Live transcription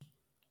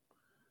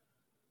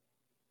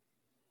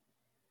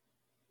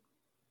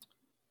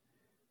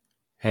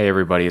Hey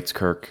everybody, it's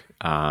Kirk.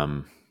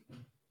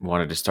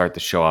 Wanted to start the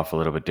show off a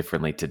little bit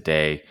differently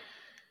today.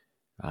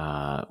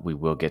 We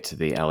will get to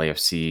the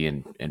LAFC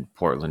and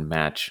Portland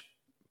match,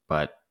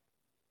 but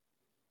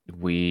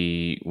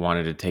we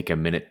wanted to take a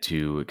minute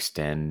to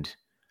extend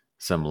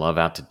some love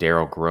out to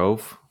Daryl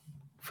Grove.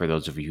 For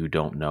those of you who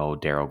don't know,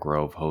 Daryl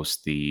Grove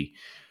hosts the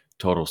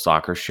Total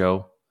Soccer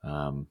Show.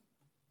 I'm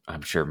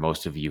sure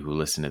most of you who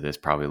listen to this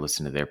probably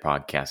listen to their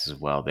podcast as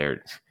well.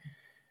 They're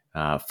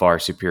far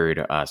superior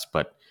to us,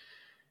 but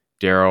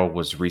Daryl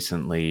was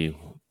recently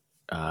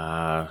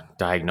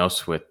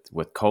diagnosed with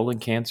colon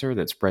cancer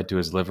that spread to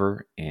his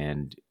liver,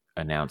 and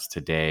announced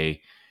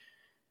today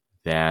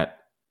that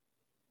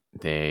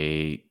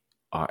that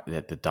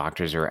the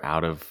doctors are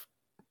out of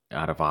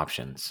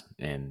options,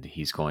 and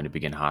he's going to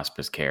begin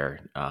hospice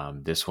care.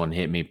 This one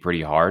hit me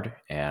pretty hard,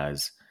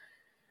 as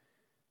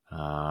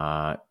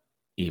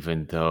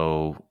even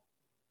though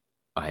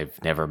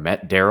I've never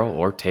met Daryl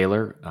or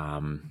Taylor,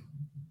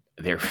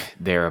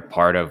 they're a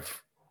part of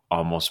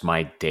almost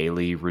my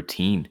daily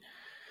routine.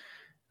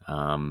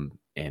 And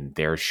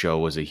their show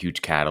was a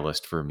huge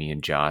catalyst for me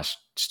and Josh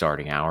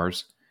starting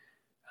ours.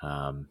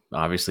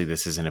 Obviously,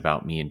 this isn't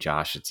about me and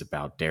Josh; it's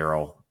about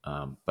Daryl.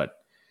 But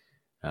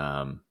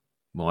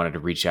wanted to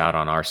reach out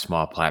on our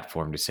small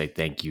platform to say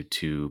thank you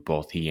to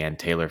both he and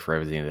Taylor for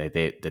everything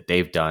that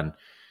they've done,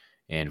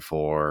 and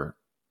for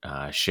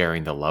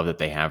sharing the love that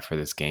they have for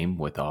this game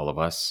with all of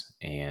us,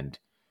 and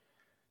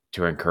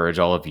to encourage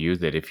all of you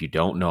that if you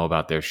don't know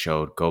about their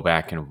show, go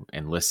back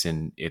and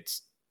listen.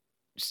 It's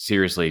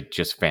seriously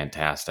just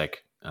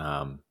fantastic.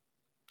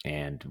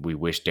 And we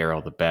wish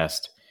Daryl the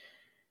best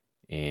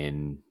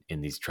in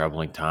these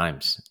troubling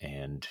times.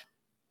 And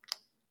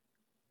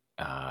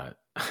I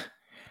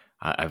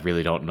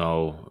really don't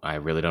know. I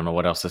really don't know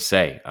what else to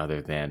say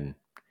other than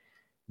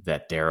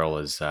that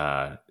Daryl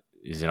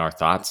is in our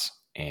thoughts,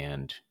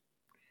 and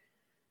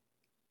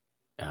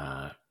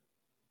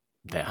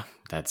yeah,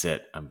 that's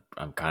it.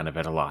 I'm kind of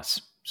at a loss.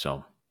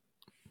 So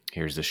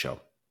here's the show.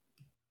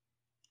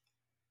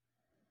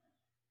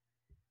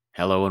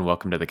 Hello and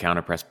welcome to the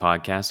Counterpress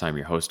Podcast. I'm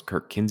your host,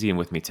 Kirk Kinsey, and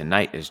with me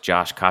tonight is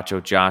Josh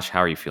Cacho. Josh,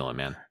 how are you feeling,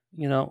 man?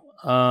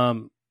 A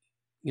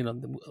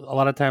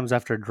lot of times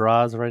after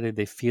draws, right,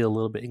 they feel a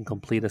little bit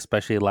incomplete,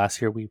 especially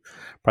last year. We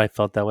probably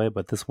felt that way,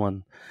 but this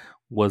one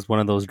was one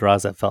of those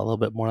draws that felt a little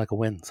bit more like a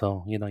win.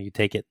 So, you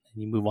take it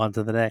and you move on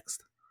to the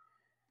next.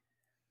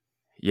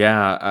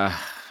 Yeah,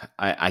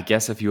 I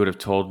guess if you would have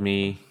told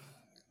me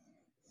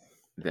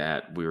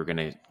that we were going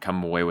to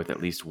come away with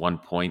at least 1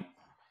 point,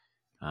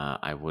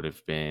 I would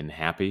have been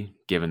happy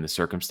given the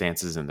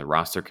circumstances and the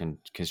roster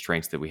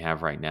constraints that we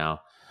have right now.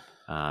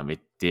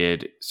 It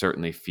did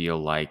certainly feel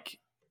like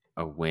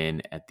a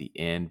win at the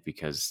end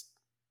because,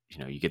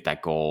 you get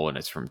that goal and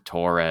it's from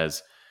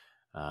Torres.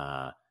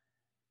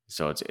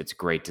 So it's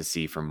great to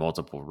see for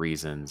multiple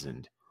reasons.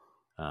 And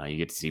you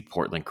get to see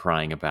Portland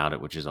crying about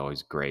it, which is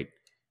always great.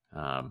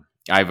 I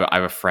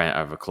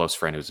have a close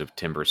friend who's a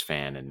Timbers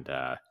fan, and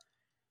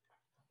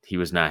he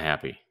was not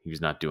happy. He was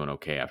not doing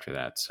okay after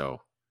that.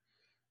 So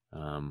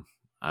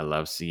I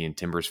love seeing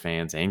Timbers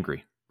fans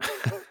angry.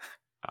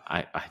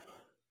 I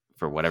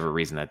for whatever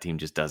reason, that team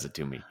just does it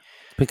to me.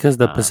 Because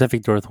the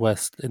Pacific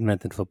Northwest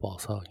invented football,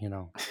 so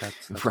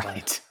that's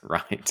right,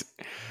 why. Right.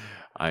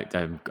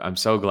 I'm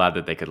so glad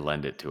that they could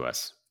lend it to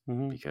us,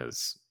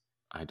 because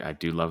I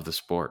do love the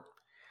sport.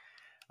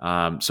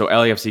 So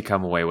LAFC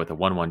come away with a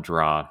 1-1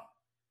 draw,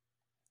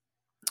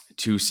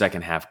 2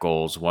 second half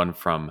goals, one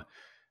from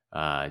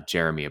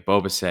Jeremy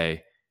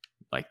Abobase,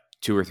 like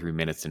 2 or 3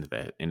 minutes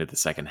into the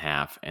second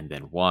half, and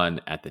then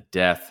one at the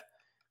death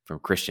from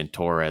Christian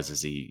Torres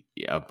as a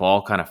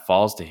ball kind of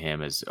falls to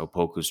him as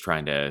Opoku's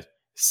trying to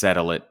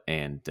settle it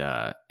and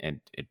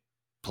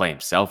play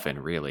himself in,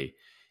 really,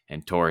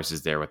 and Torres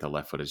is there with a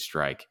left-footed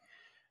strike.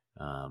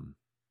 And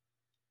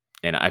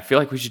I feel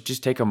like we should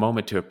just take a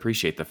moment to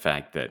appreciate the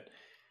fact that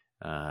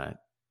a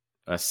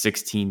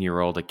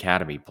 16-year-old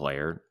academy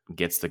player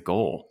gets the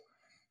goal.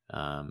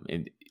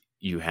 And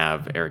you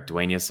have Eric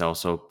Duenas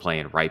also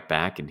playing right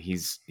back, and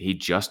he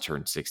just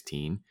turned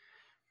 16,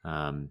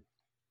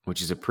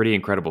 which is a pretty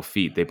incredible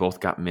feat. They both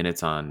got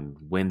minutes on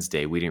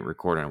Wednesday. We didn't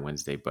record on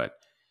Wednesday, but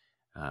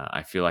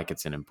I feel like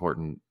it's an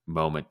important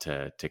moment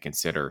to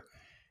consider,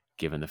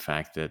 given the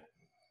fact that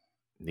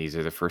these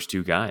are the first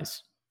two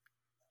guys.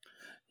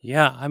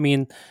 Yeah, I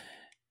mean,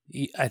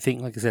 I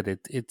think, like I said,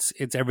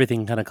 it's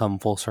everything kind of come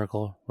full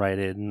circle, right?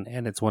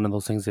 And it's one of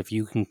those things. If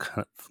you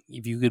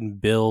can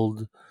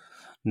build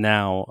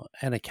now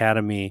an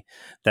academy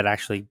that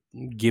actually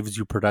gives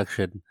you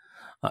production,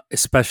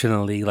 especially in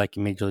a league like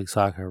Major League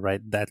Soccer,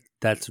 right?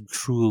 That's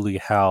truly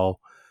how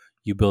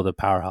you build a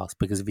powerhouse.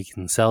 Because if you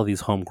can sell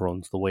these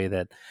homegrowns the way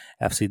that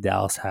FC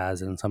Dallas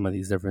has, and some of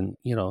these different,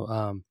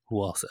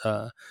 who else?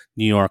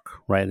 New York,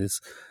 right?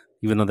 Is,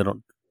 even though they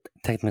don't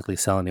technically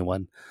sell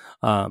anyone,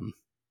 but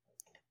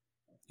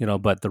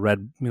the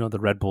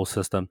Red Bull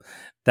system,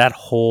 that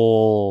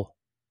whole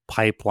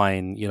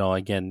pipeline,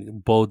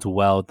 again, bodes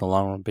well in the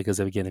long run, because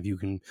again, if you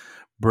can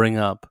bring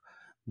up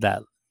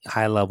that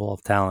high level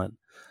of talent,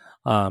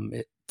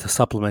 to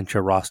supplement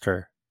your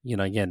roster.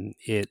 Again,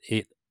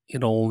 it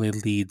only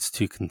leads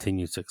to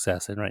continued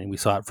success, and right, we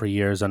saw it for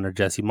years under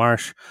Jesse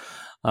Marsh,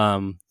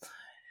 um,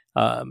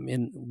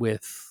 in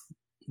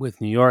with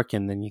New York,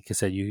 and then like I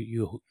said,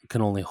 you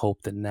can only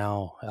hope that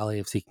now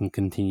LAFC can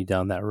continue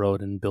down that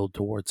road and build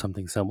towards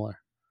something similar.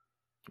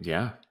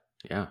 Yeah,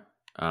 yeah.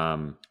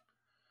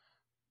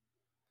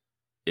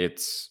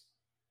 It's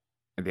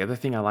the other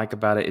thing I like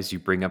about it is you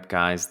bring up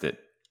guys that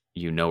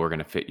are going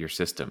to fit your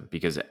system,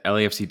 because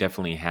LAFC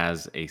definitely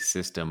has a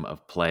system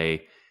of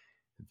play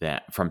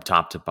that from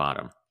top to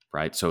bottom,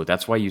 right? So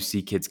that's why you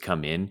see kids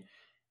come in,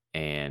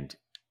 and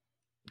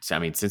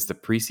since the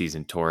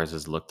preseason, Torres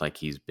has looked like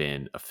he's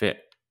been a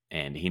fit,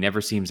 and he never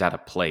seems out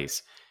of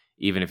place,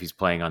 even if he's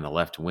playing on the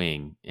left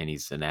wing and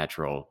he's a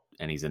natural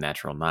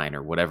 9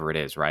 or whatever it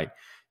is, right?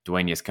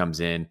 Duenas comes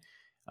in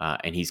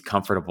and he's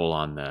comfortable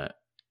on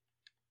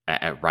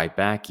at right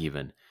back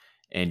even,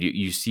 and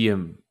you see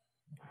him.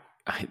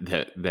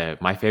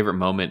 My favorite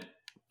moment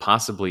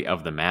possibly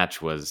of the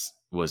match was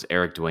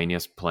Eric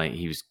Duenas playing.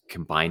 He was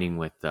combining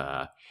with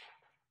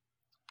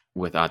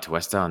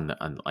Atuesta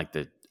on like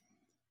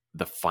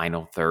the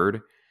final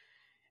third,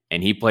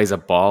 and he plays a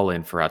ball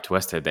in for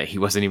Atuesta that he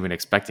wasn't even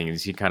expecting. And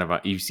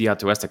you see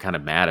Atuesta kind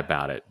of mad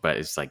about it, but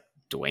it's like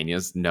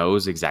Duenas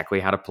knows exactly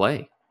how to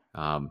play.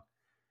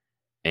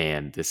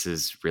 And this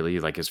is really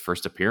like his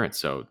first appearance,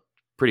 so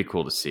pretty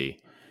cool to see.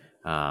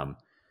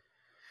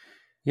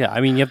 Yeah,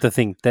 you have to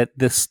think that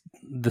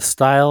the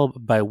style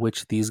by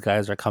which these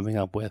guys are coming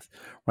up with,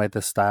 right,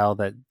 the style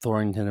that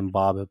Thornton and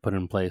Bob have put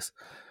in place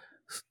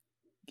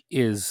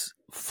is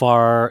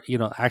far,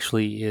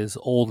 actually is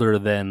older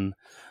than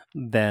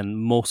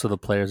most of the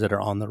players that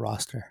are on the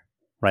roster,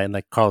 right? And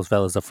like Carlos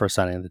Vela is the first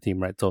signing of the team,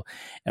 right? So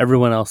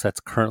everyone else that's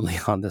currently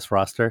on this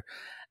roster,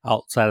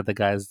 outside of the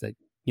guys that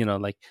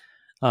like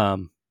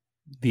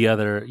the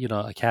other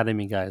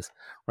academy guys,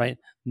 right?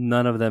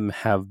 None of them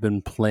have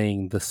been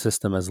playing the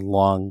system as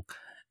long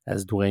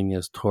as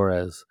Duenas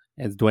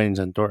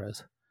and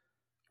Torres,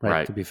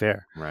 right? To be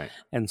fair, right.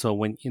 And so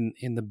when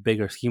in the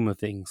bigger scheme of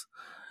things,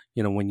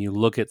 when you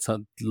look at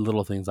some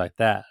little things like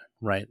that,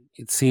 right,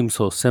 it seems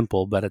so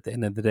simple, but at the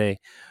end of the day,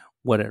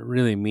 what it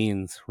really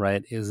means,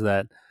 right, is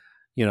that,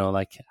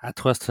 like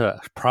Atuesta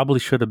probably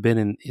should have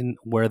been in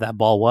where that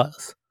ball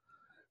was,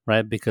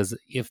 right? Because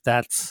if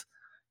that's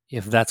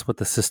what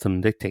the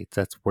system dictates,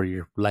 that's where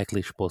you're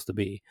likely supposed to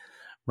be,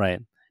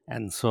 right?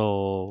 And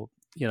so,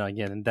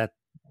 again, and that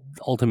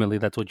ultimately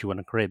that's what you want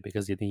to create,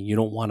 because you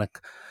don't want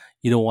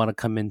to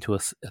come into a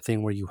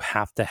thing where you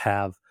have to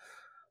have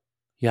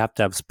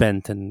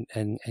spent and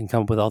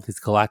come up with all these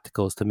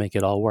galacticos to make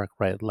it all work,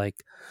 right?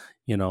 Like,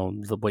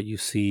 what you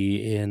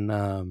see in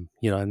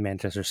in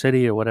Manchester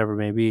City or whatever it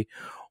may be,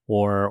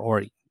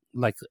 or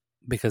like,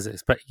 because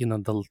it's,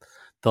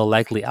 the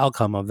likely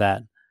outcome of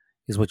that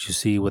is what you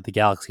see with the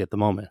Galaxy at the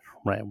moment,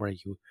 right? Where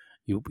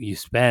you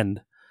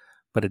spend,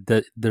 but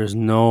there's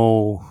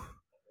no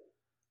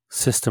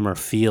system or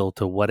feel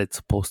to what it's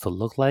supposed to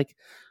look like.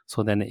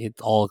 So then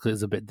it all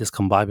is a bit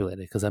discombobulated,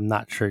 because I'm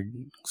not sure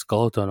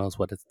Scalotto knows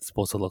what it's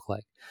supposed to look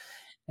like.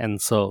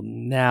 And so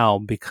now,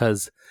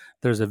 because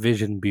there's a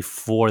vision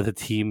before the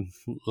team,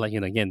 like,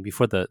 again,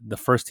 before the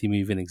first team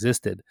even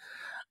existed,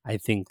 I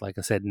think, like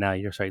I said, now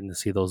you're starting to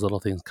see those little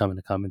things come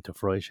into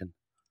fruition.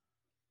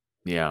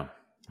 Yeah.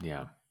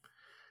 Yeah.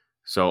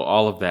 So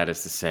all of that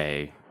is to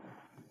say,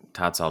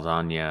 Todd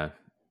Saldana,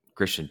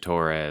 Christian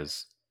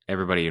Torres,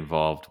 everybody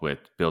involved with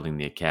building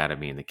the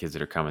academy and the kids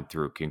that are coming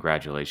through,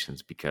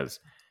 congratulations, because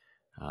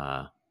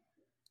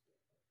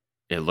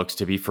it looks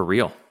to be for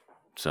real.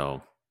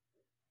 So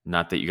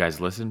not that you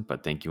guys listen,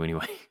 but thank you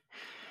anyway.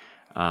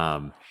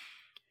 All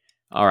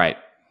right.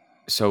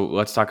 So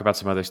let's talk about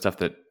some other stuff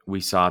that we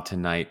saw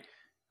tonight.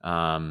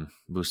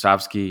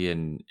 Musovski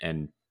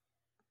and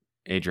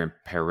Adrian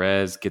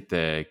Perez get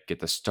the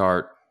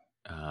start.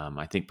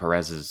 I think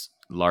Perez is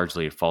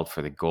largely at fault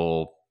for the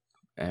goal.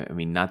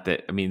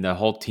 The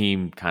whole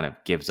team kind of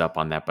gives up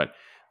on that, but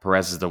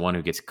Perez is the one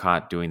who gets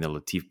caught doing the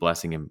Latif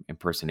Blessing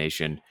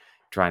impersonation,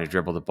 trying to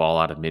dribble the ball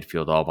out of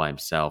midfield all by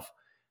himself,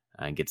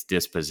 and gets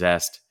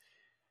dispossessed.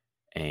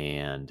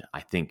 And I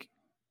think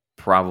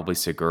probably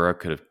Segura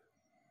could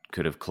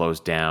have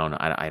closed down.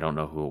 I don't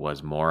know who it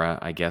was, Mora,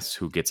 I guess,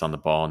 who gets on the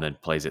ball and then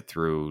plays it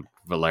through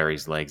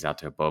Valeri's legs out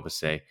to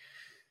Bobase.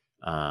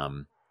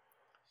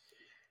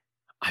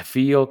 I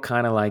feel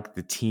kind of like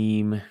the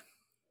team,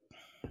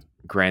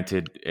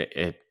 granted,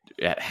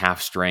 at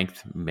half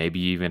strength,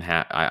 maybe even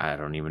half. I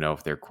don't even know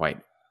if they're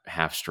quite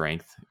half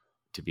strength,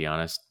 to be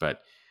honest.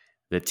 But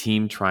the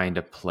team trying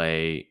to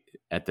play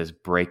at this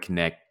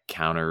breakneck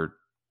counter,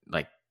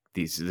 like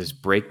this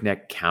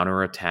breakneck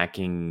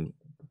counter-attacking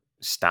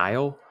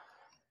style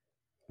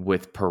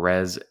with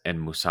Perez and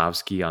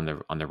Musovski on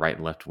the right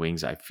and left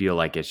wings, I feel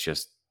like it's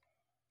just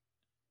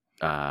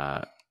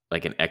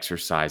like an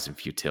exercise in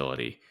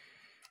futility,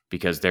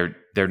 because they're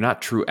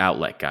not true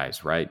outlet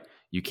guys, right?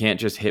 You can't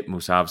just hit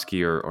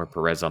Musovski or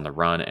Perez on the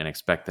run and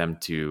expect them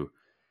to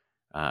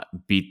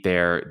beat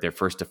their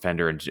first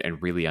defender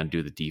and really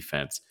undo the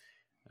defense.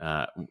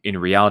 in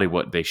reality,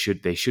 what they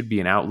should be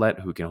an outlet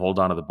who can hold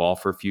onto the ball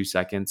for a few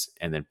seconds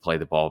and then play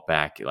the ball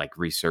back, like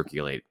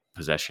recirculate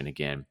possession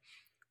again,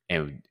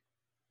 and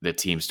the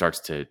team starts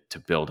to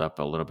build up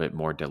a little bit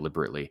more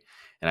deliberately.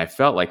 And I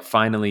felt like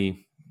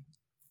finally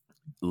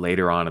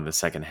later on in the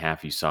second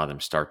half, you saw them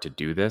start to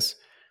do this,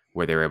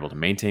 where they were able to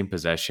maintain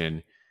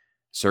possession,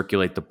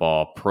 circulate the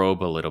ball,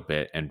 probe a little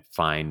bit, and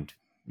find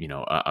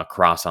a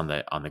cross on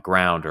the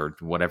ground or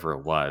whatever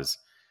it was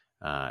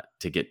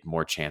to get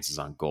more chances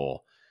on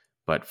goal.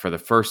 But for the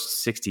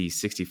first 60,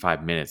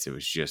 65 minutes, it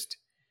was just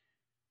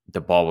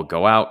the ball would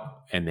go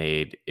out and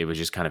it was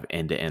just kind of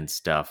end-to-end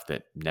stuff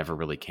that never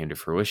really came to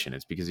fruition.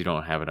 It's because you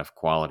don't have enough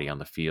quality on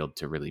the field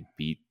to really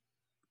beat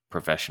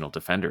professional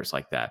defenders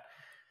like that.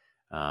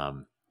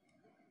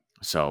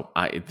 So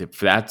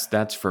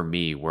that's for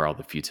me where all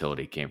the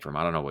futility came from.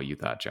 I don't know what you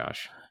thought,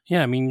 Josh.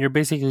 Yeah, I mean, you're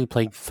basically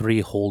playing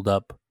 3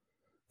 hold-up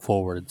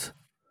forwards,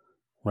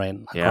 right,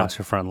 across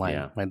your front line.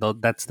 Yeah. Right,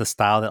 that's the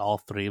style that all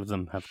 3 of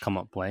them have come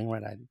up playing,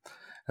 right?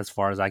 As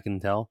far as I can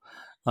tell,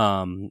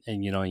 and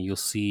you'll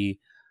see,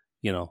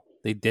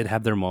 they did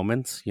have their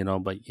moments,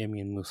 but I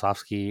mean,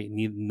 Musovski,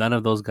 none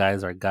of those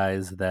guys are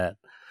guys that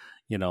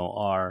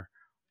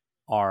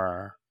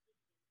are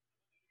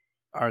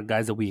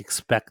guys that we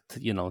expect, to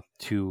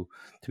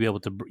be able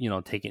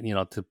to, take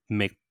it, to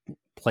make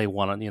play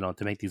one on,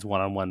 to make these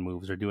one-on-one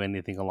moves or do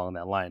anything along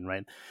that line,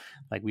 right?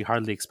 Like we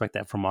hardly expect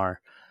that from our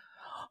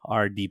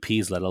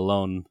DPs, let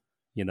alone,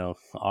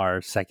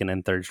 our second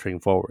and third string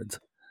forwards,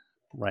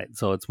 right?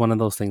 So it's one of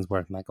those things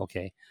where I'm like,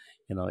 okay,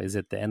 is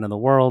it the end of the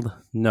world?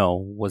 No.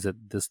 Was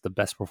it this the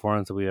best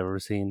performance that we've ever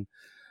seen?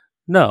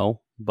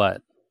 No.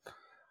 But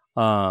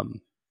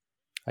again,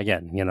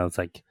 it's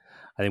like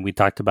I think we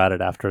talked about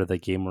it after the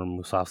game where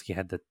Musovski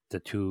had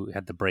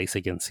the brace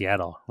against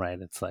Seattle,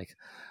 right? It's like,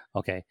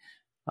 okay,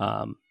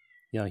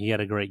 he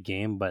had a great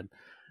game, but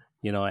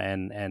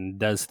and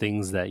does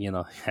things that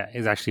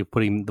is actually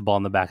putting the ball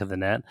in the back of the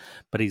net,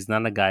 but he's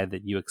not a guy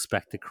that you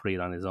expect to create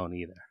on his own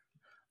either.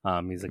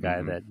 He's a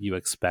guy that you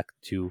expect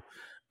to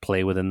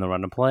play within the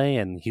run of play,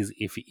 and he's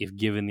if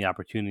given the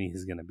opportunity,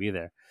 he's going to be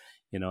there.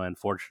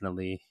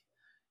 Unfortunately,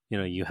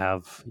 you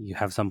have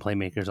some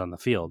playmakers on the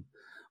field,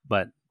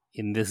 but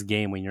in this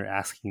game, when you're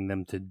asking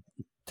them to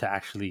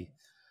actually,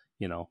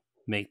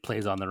 make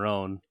plays on their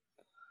own,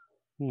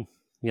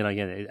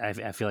 again,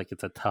 I feel like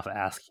it's a tough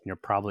ask. You're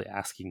probably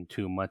asking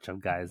too much of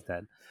guys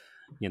that,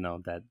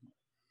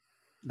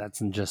 that's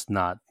just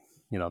not,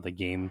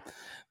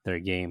 their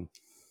game.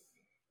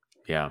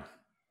 Yeah.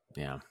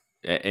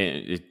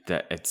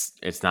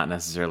 It's not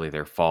necessarily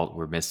their fault.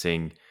 We're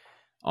missing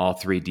all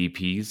 3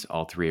 DPs,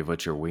 all 3 of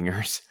which are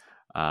wingers.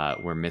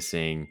 We're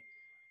missing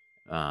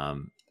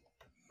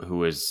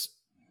who is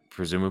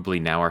presumably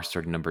now our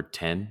starting number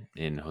 10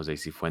 in Jose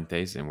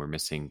Cifuentes, and we're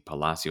missing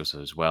Palacios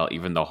as well,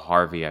 even though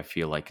Harvey, I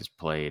feel like, has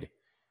played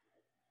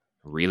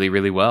really,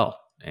 really well.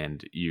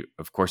 And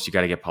of course, you got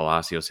to get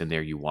Palacios in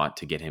there. You want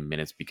to get him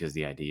minutes because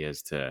the idea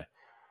is to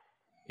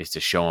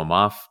show him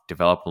off,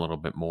 develop a little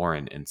bit more,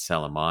 and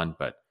sell him on.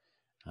 But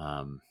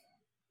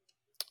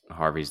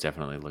Harvey's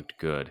definitely looked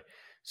good.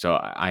 So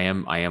I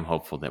am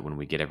hopeful that when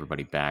we get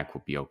everybody back,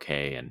 we'll be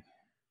okay, and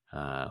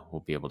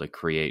we'll be able to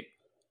create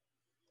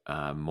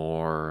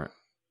more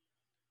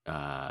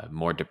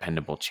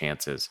dependable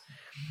chances.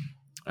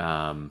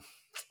 I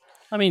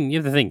mean, you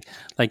have to think,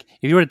 like,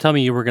 if you were to tell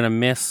me you're going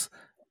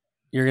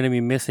to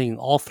be missing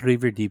all 3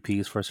 of your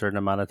DPs for a certain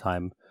amount of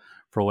time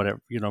for whatever,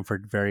 for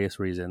various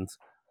reasons.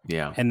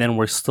 Yeah. And then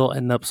we're still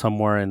end up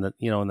somewhere in the,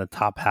 in the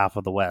top half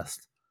of the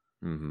West.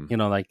 Mm-hmm.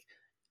 Like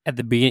at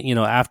the beginning,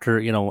 after,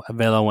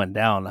 Avila went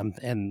down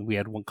and we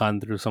had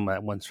gone through some of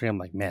that one stream, I'm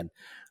like, man,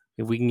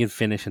 if we can get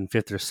finished in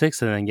 5th or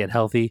 6th and then get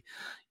healthy,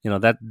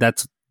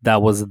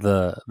 that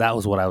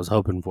was what I was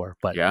hoping for.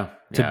 But to be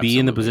absolutely.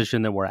 in the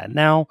position that we're at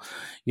now,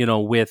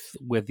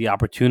 with the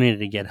opportunity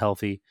to get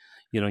healthy,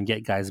 and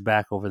get guys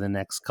back over the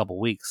next couple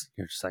weeks,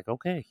 you're just like,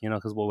 okay,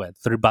 because we'll have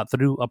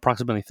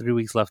approximately 3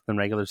 weeks left in the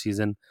regular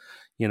season,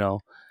 and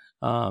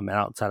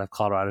outside of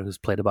Colorado, who's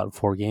played about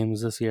 4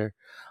 games this year,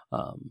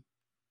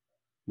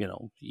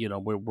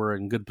 we're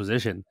in good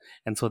position.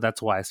 And so that's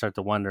why I start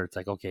to wonder, it's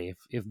like, okay,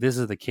 if this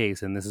is the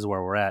case and this is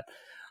where we're at,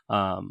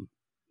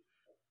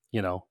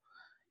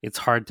 it's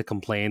hard to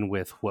complain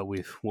with what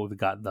we've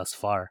got thus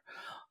far,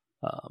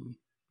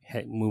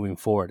 moving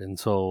forward. And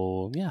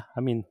so, yeah, I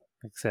mean,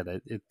 like I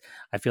said,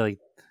 I feel like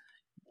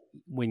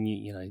when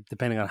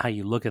depending on how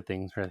you look at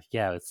things, right,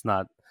 yeah, it's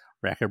not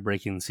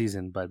record-breaking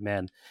season, but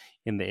man,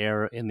 in the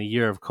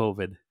year of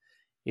COVID,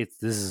 this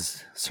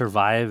is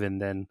survive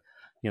and then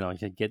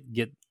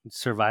get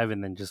survive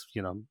and then just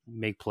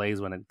make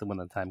plays when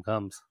the time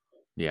comes.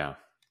 Yeah.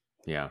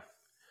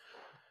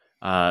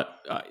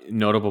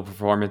 Notable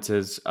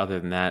performances. Other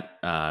than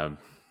that,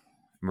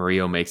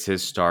 Murillo makes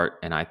his start,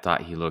 and I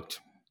thought he looked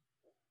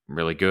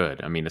really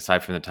good. I mean,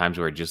 aside from the times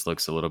where he just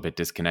looks a little bit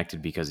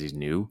disconnected because he's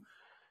new,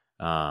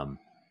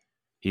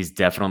 he's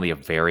definitely a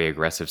very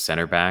aggressive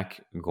center back,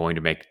 going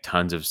to make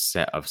tons of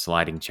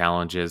sliding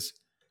challenges,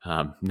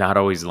 not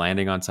always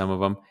landing on some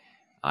of them.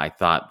 I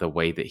thought the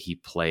way that he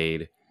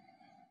played,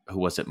 who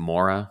was it,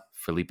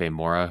 Felipe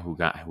Mora, who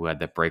had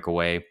that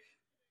breakaway,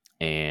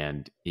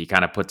 and he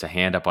kind of puts a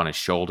hand up on his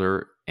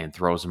shoulder and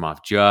throws him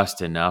off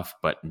just enough,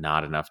 but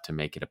not enough to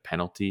make it a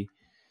penalty.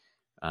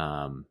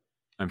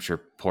 I'm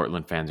sure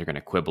Portland fans are going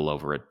to quibble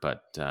over it,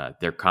 but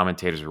their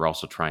commentators are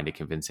also trying to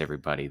convince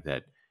everybody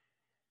that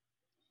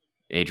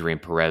Adrian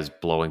Perez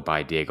blowing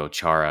by Diego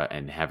Chara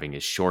and having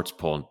his shorts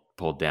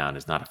pulled down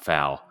is not a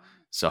foul.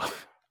 So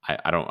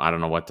I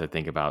don't know what to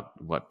think about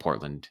what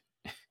Portland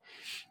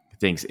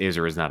thinks is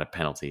or is not a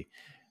penalty.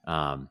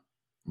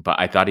 But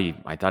I thought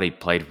he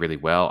played really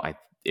well.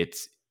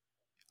 It's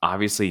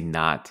obviously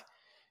not.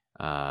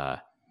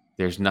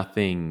 There's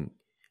nothing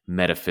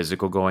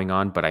metaphysical going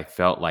on, but I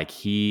felt like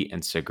he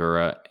and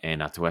Segura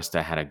and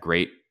Atuesta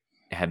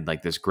had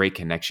like this great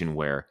connection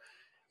where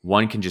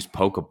one can just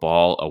poke a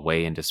ball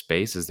away into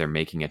space as they're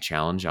making a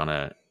challenge on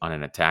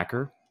an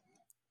attacker,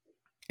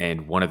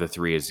 and one of the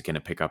three is going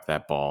to pick up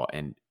that ball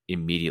and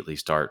immediately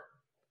start,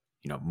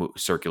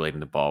 circulating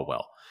the ball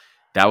well.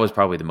 That was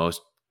probably the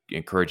most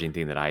encouraging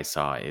thing that I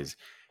saw. Is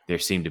there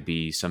seemed to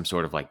be some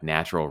sort of like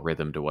natural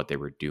rhythm to what they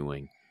were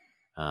doing,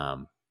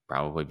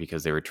 probably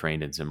because they were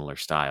trained in similar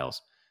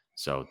styles.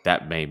 So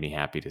that made me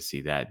happy to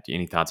see that.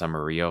 Any thoughts on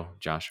Murillo,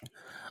 Josh?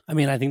 I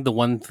mean, I think the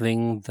one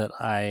thing that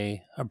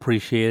I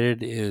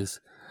appreciated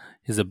is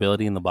his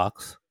ability in the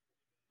box.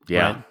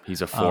 Yeah, right?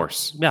 he's a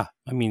force. Yeah,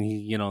 I mean,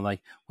 he,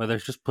 like whether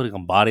it's just putting a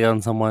body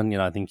on someone,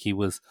 I think he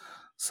was,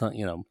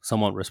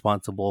 somewhat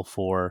responsible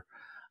for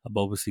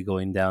Bobasi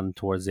going down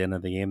towards the end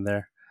of the game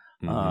there,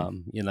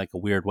 in like a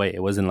weird way.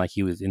 It wasn't like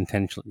he was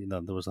intentional.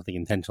 There was nothing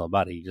intentional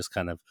about it. He just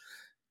kind of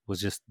was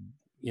just,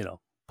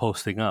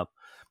 posting up.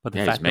 But the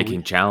Yeah, fact he's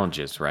making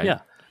challenges, right? yeah,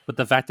 but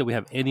the fact that we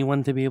have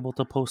anyone to be able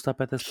to post up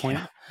at this point,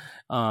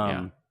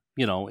 Yeah.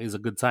 is a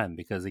good sign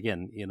because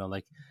again,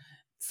 like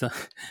so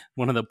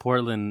one of the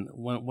Portland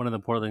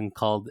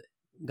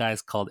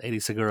guys called Eddie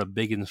Segura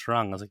big and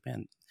strong. I was like,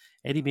 man,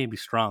 Eddie may be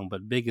strong,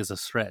 but big is a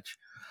stretch.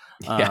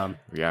 Yeah,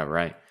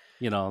 right.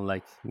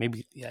 Like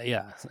maybe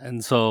yeah.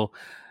 And so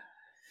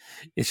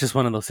it's just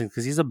one of those things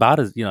because he's about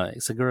as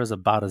Segura is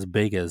about as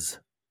big as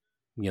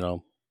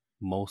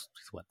most.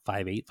 He's what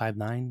 5'8",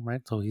 5'9",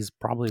 right? So he's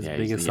probably as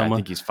big as some. I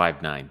think he's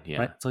 5'9". Yeah,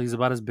 right. So he's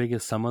about as big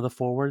as some of the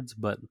forwards,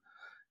 but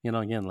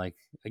again, like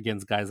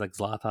against guys like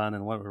Zlatan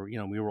and whatever,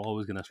 we were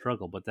always going to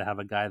struggle. But to have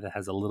a guy that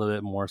has a little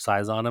bit more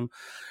size on him,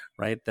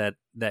 right? That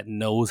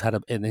knows how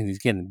to, and he's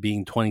again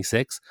being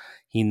 26,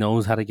 he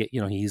knows how to get.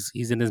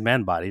 He's in his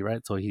man body,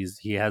 right? So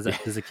he has that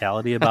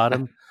physicality about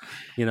him.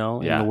 In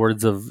the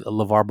words of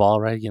LeVar Ball,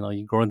 right?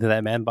 You grow into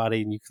that man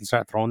body and you can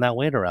start throwing that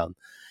weight around.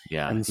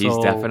 Yeah, and he's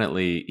so,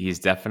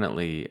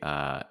 definitely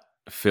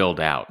filled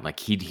out. Like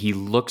he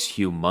looks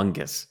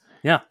humongous.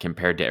 Yeah,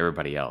 compared to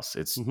everybody else.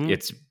 It's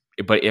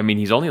but I mean,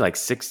 he's only like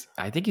 6.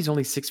 I think he's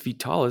only 6 feet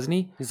tall, isn't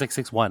he? He's like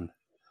 6'1".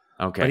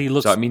 Okay, but he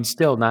looks. So I mean,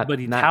 still not. But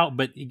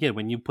But again,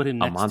 when you put him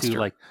next monster. to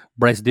like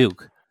Bryce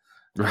Duke,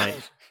 right?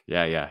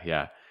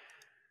 Yeah.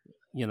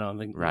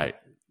 Right.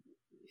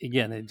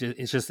 Again,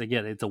 it's just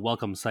it's a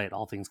welcome sight,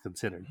 all things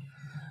considered.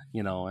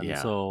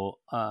 So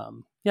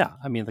yeah,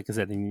 I mean, like I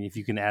said, if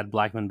you can add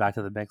Blackman back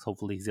to the mix,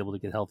 hopefully he's able to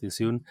get healthy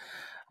soon.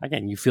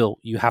 Again,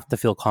 you have to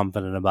feel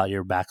confident about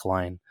your back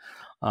line.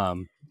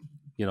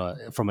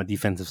 From a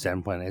defensive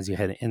standpoint as you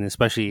head in,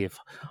 especially if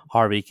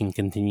Harvey can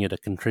continue to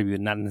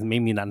contribute,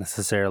 maybe not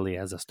necessarily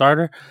as a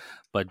starter,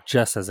 but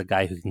just as a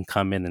guy who can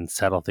come in and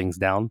settle things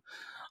down.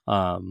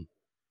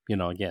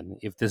 Again,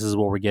 if this is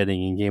what we're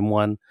getting in game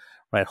one,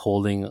 right,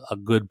 holding a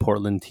good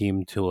Portland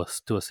team to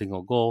a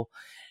single goal,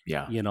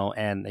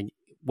 and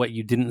what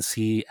you didn't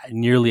see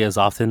nearly as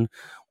often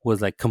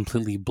was like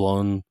completely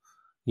blown,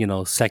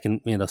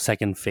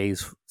 second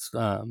phase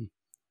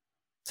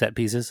set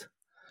pieces.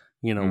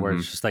 Where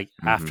it's just like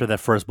after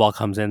that first ball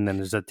comes in, then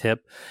there's a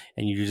tip,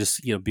 and you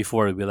just,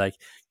 before it would be like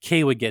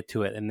K would get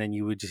to it, and then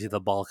you would just see the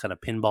ball kind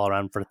of pinball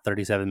around for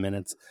 37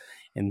 minutes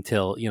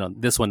until,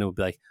 this one it would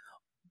be like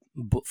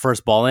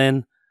first ball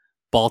in,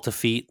 ball to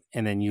feet,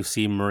 and then you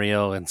see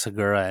Murillo and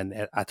Segura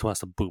and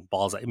Atuesta, boom,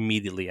 balls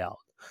immediately out.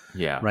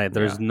 Yeah. Right.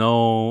 There was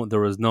no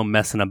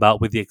messing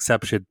about, with the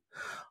exception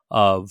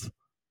of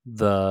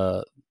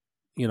the,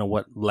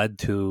 what led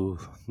to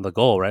the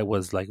goal, right,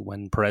 was like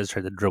when Perez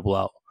tried to dribble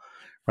out.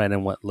 Right,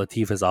 and what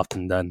Latif has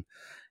often done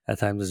at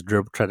times is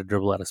try to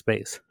dribble out of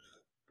space.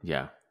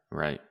 Yeah,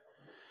 right.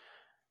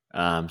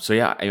 So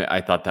yeah,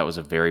 I thought that was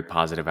a very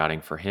positive outing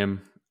for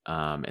him.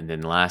 And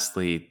then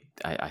lastly,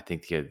 I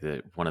think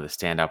the one of the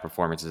standout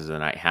performances of the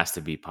night has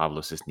to be Pablo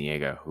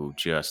Cisniega, who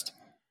just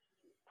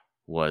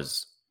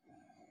was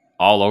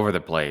all over the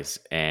place,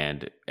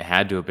 and it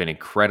had to have been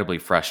incredibly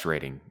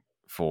frustrating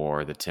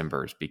for the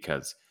Timbers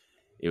because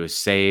it was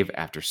save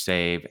after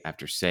save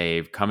after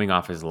save coming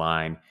off his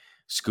line,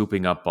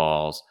 scooping up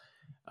balls.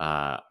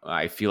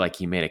 I feel like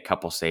he made a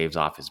couple saves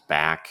off his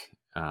back.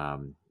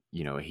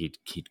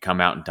 He'd come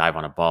out and dive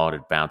on a ball,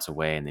 it'd bounce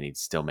away, and then he'd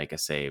still make a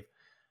save.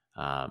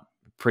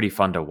 Pretty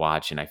fun to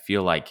watch, and I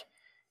feel like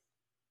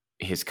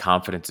his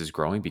confidence is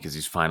growing because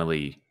he's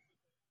finally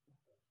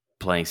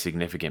playing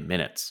significant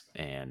minutes.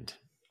 And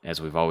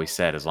as we've always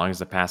said, as long as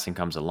the passing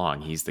comes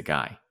along, he's the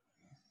guy.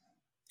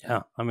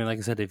 Yeah, I mean, like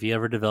I said, if he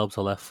ever develops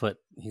a left foot,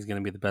 he's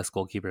going to be the best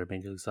goalkeeper in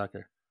Major League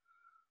Soccer.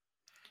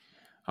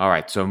 All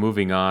right, so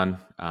moving on.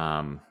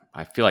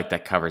 I feel like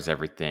that covers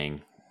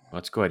everything.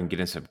 Let's go ahead and get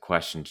into some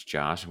questions,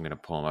 Josh. I'm going to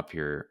pull them up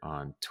here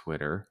on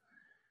Twitter,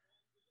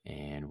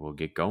 and we'll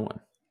get going.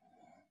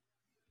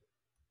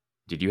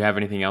 Did you have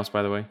anything else,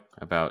 by the way,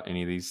 about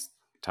any of these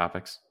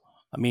topics?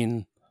 I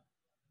mean,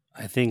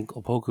 I think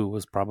Opoku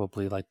was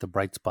probably like the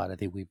bright spot. I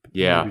think we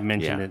maybe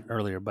mentioned it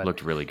earlier, but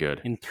looked really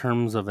good in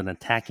terms of an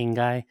attacking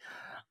guy.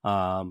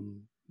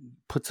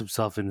 Puts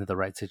himself into the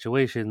right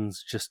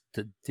situations. Just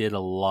did a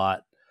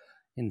lot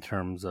in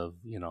terms of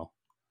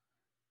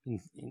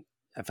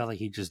I felt like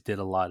he just did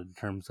a lot in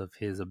terms of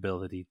his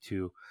ability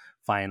to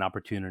find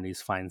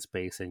opportunities, find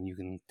space, and you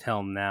can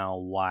tell now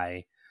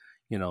why.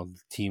 The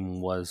team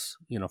was,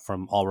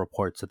 from all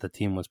reports that the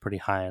team was pretty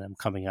high on him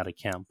coming out of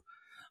camp.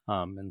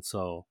 And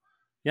so,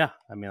 yeah,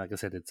 I mean, like I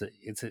said, it's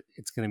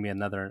going to be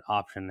another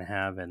option to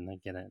have. And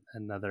again,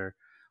 another,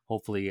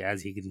 hopefully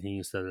as he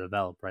continues to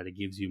develop, right, it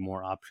gives you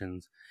more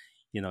options,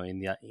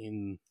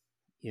 in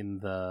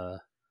the,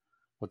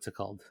 what's it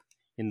called?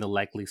 In the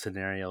likely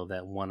scenario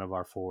that one of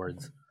our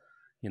forwards,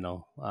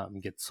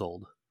 gets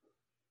sold.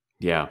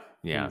 Yeah.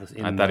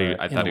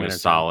 I thought he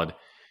was solid.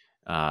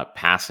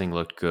 Passing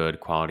looked good.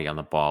 Quality on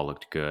the ball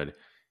looked good.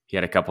 He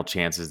had a couple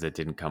chances that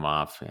didn't come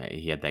off.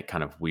 He had that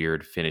kind of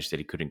weird finish that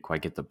he couldn't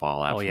quite get the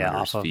ball out from under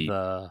his feet.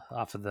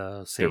 Off of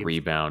the save. The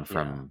rebound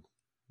from,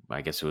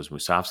 I guess it was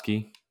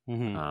Musovski.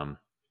 Mm-hmm.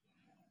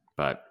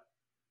 But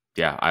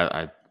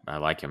yeah, I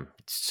like him.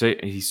 So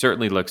he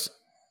certainly looks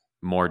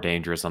more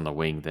dangerous on the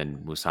wing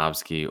than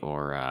Musovski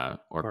or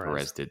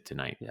Perez did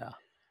tonight. Yeah.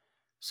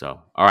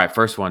 So, all right,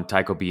 first one,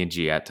 Tycho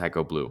B&G at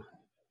Tycho Blue.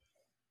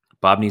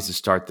 Bob needs to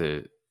start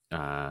the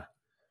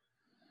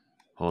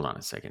hold on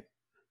a second.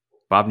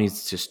 Bob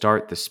needs to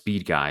start the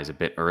speed guys a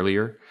bit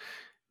earlier.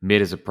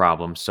 Mid is a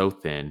problem, so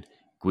thin.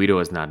 Guido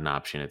is not an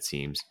option, it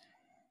seems.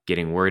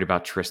 Getting worried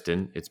about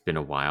Tristan. It's been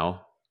a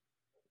while.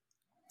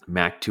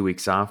 Mac 2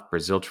 weeks off.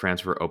 Brazil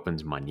transfer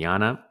opens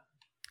mañana.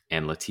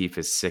 And Latif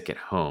is sick at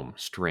home.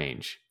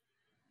 Strange.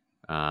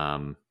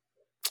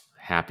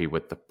 Happy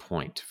with the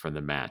point from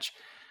the match.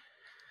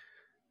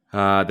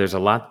 There's a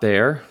lot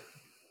there.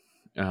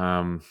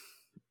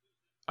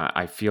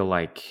 I feel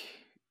like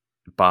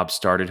Bob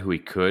started who he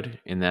could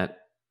in that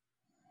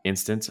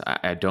instance.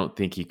 I don't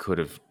think he could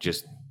have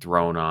just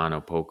thrown on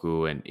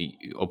Opoku, and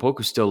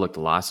Opoku still looked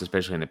lost,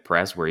 especially in the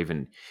press, where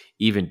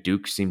even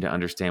Duke seemed to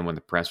understand when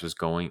the press was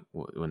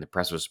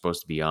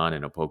supposed to be on,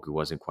 and Opoku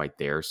wasn't quite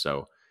there.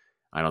 So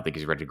I don't think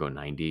he's ready to go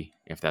 90,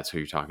 if that's who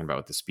you're talking about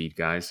with the speed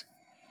guys.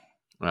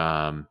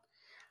 I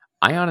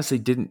honestly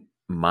didn't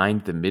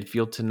mind the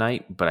midfield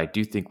tonight, but I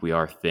do think we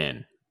are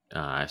thin,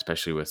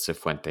 especially with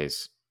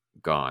Cifuentes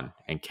gone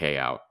and K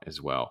out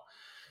as well.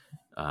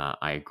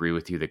 I agree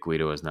with you that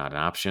Guido is not an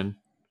option.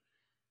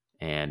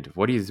 And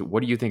what do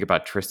you think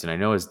about Tristan? I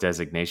know his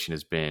designation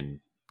has been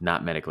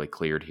not medically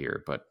cleared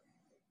here, but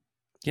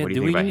what do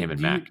you think about him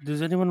and Mac?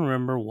 Does anyone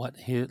remember what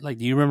do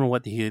you remember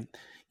what he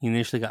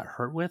initially got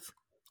hurt with?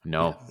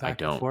 No, I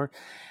don't. Before?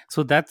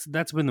 So that's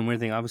been the weird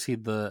thing. Obviously,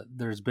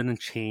 there's been a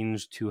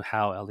change to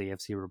how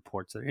LAFC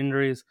reports their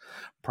injuries,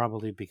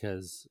 probably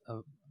because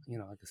of,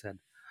 like I said,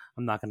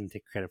 I'm not going to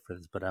take credit for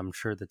this, but I'm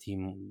sure the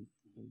team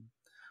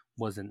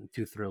wasn't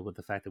too thrilled with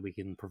the fact that we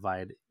can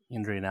provide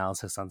injury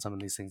analysis on some of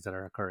these things that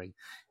are occurring,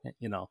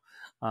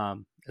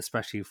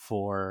 especially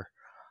for,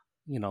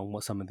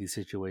 what some of these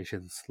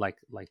situations like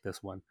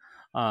this one.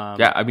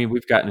 Yeah, I mean,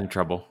 we've gotten in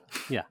trouble.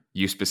 Yeah.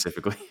 You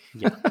specifically.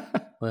 Yeah.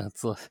 But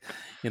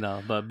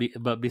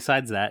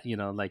besides that,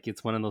 like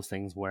it's one of those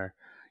things where,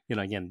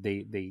 again,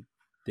 they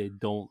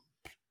don't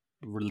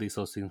release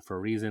those things for a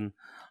reason,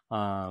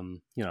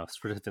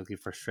 specifically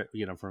for,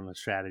 from a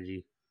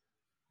strategy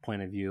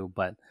point of view.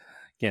 But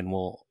again,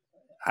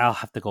 I'll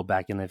have to go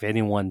back, and if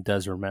anyone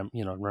does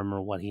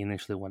remember what he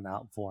initially went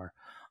out for,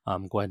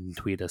 go ahead and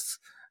tweet us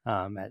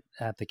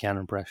at the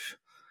counterpress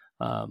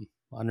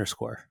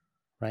 _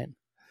 right.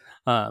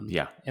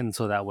 Yeah. And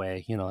so that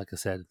way, like I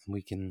said,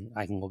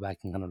 I can go back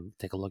and kind of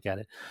take a look at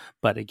it.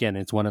 But again,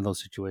 it's one of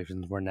those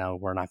situations where now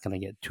we're not going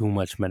to get too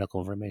much medical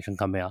information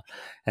coming out,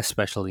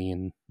 especially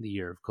in the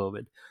year of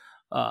COVID.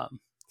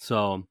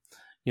 So,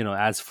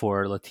 as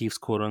for Latif's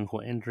quote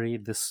unquote injury,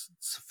 this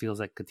feels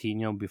like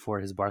Coutinho before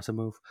his Barca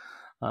move.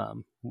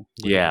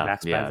 Yeah.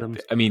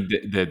 I mean,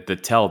 the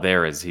tell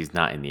there is he's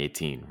not in the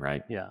 18,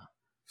 right? Yeah.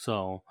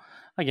 So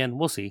again,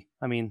 we'll see.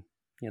 I mean,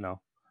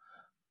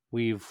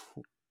 we've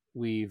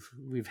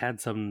had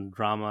some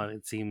drama,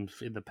 it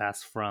seems, in the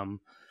past from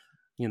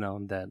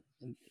that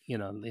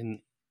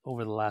in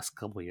over the last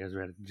couple of years,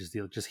 right?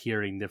 Just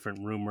hearing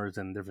different rumors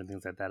and different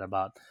things like that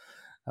about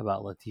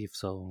Latif.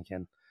 So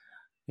again,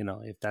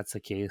 if that's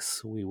the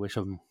case, we wish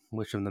him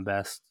the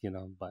best,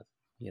 but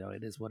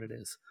it is what it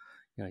is.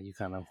 You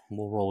kind of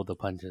will roll with the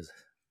punches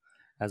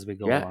as we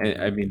go along.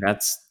 I mean,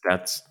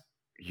 that's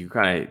you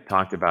kind of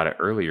talked about it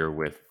earlier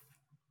with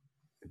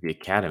the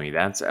academy.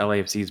 That's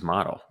LAFC's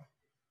model,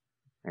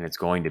 and it's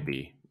going to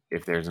be.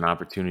 If there's an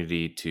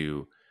opportunity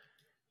to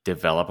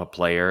develop a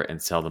player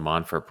and sell them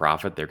on for a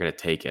profit, they're going to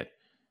take it,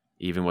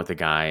 even with a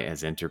guy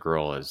as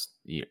integral as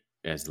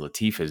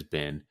Latif has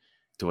been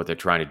to what they're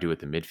trying to do with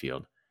the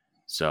midfield.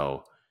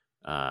 So,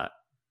 uh,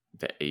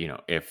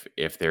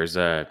 if there's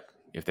a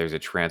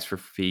transfer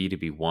fee to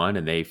be won,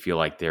 and they feel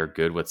like they're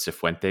good with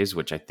Cifuentes,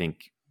 which I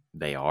think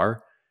they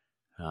are,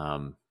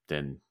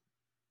 then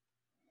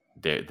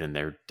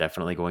they're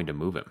definitely going to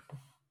move him,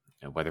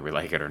 whether we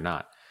like it or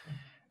not.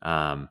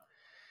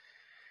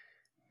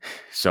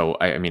 So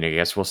I mean, I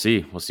guess we'll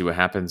see. We'll see what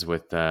happens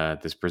with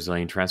this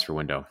Brazilian transfer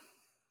window.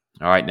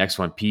 All right, next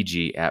one,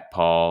 PG at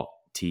Paul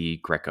T.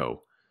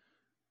 Greco.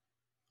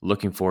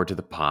 Looking forward to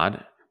the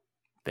pod.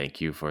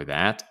 Thank you for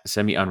that.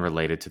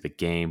 Semi-unrelated to the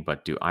game,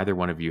 but do either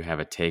one of you have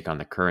a take on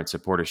the current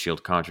Supporter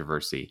Shield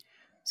controversy?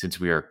 Since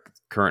we are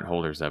current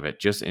holders of it,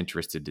 just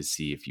interested to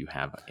see if you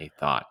have a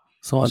thought.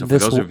 So on for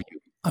this, those of you,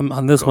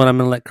 on this one, I'm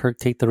going to let Kirk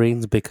take the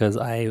reins because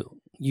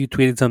you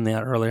tweeted something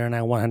out earlier, and I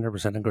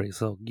 100% agree.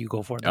 So you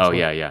go for it. Oh,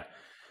 yeah.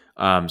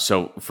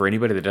 So for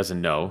anybody that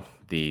doesn't know,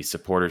 the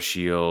Supporter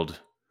Shield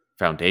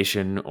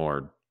Foundation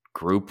or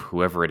group,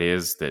 whoever it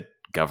is that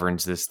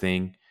governs this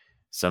thing,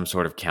 some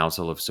sort of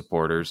council of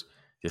supporters,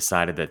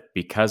 decided that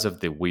because of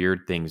the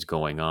weird things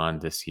going on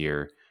this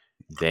year,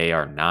 they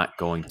are not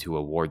going to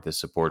award the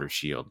Supporter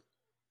Shield.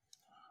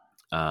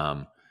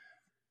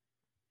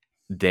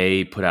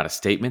 They put out a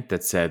statement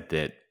that said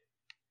that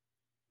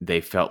they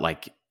felt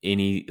like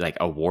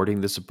awarding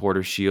the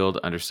Supporter Shield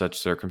under such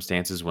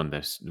circumstances when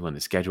the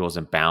schedule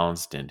isn't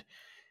balanced and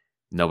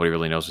nobody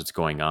really knows what's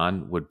going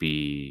on would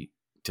be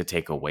to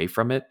take away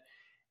from it.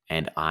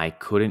 And I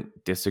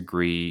couldn't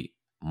disagree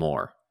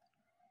more.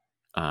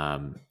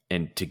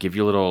 And to give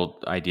you a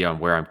little idea on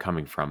where I'm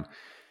coming from,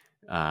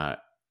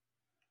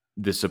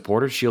 the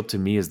Supporter Shield to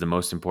me is the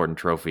most important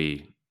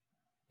trophy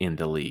in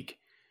the league.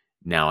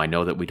 Now I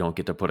know that we don't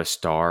get to put a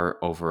star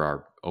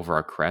over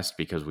our crest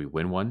because we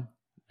win one.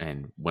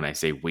 And when I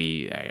say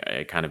we,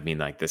 I kind of mean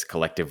like this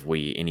collective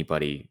we,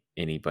 anybody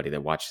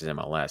that watches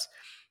MLS.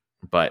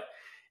 But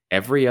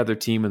every other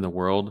team in the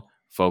world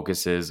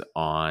focuses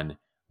on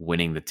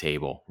winning the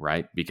table,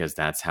 right? Because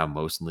that's how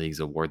most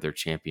leagues award their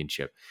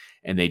championship.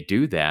 And they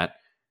do that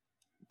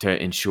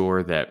to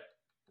ensure that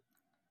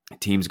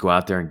teams go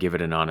out there and give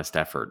it an honest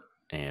effort.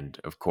 And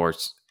of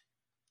course,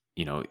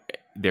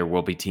 there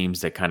will be teams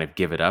that kind of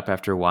give it up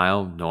after a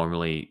while.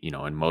 Normally,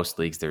 in most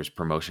leagues, there's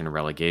promotion and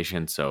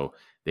relegation, so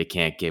they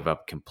can't give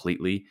up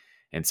completely.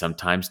 And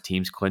sometimes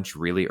teams clinch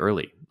really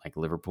early, like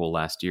Liverpool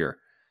last year.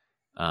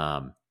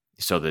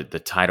 So the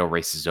title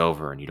race is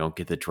over and you don't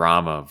get the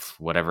drama of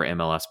whatever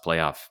MLS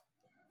playoff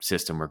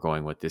system we're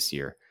going with this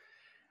year.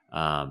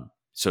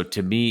 So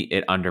to me,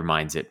 it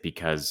undermines it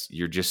because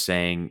you're just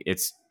saying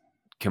it's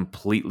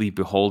completely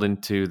beholden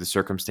to the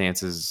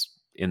circumstances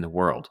in the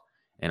world.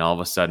 And all of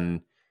a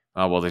sudden,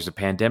 there's a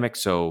pandemic,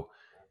 so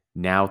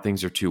now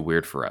things are too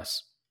weird for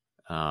us.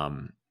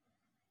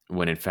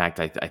 When in fact,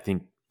 I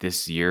think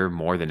this year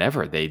more than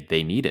ever,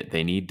 they need it.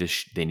 They need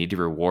to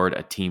reward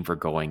a team for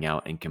going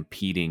out and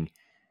competing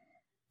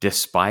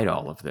despite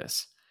all of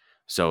this.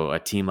 So a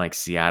team like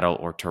Seattle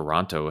or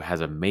Toronto has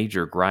a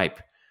major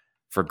gripe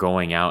for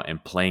going out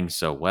and playing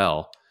so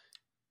well,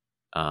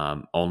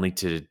 only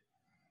to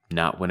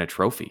not win a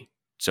trophy.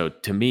 So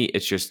to me,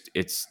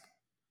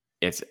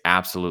 it's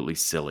absolutely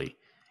silly,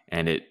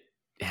 and it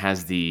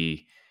has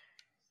the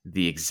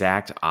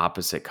exact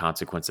opposite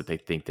consequence that they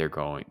think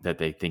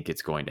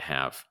it's going to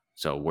have.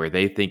 So where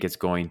they think it's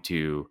going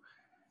to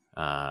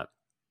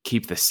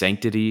keep the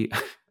sanctity,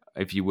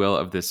 if you will,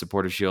 of the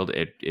Supporter Shield,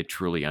 it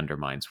truly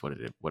undermines what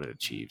it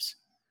achieves.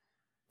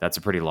 That's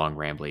a pretty long,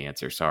 rambly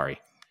answer. Sorry.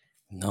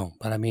 No,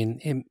 but I mean,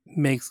 it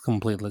makes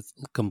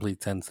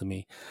complete sense to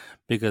me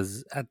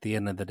because at the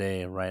end of the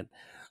day, right?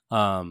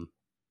 I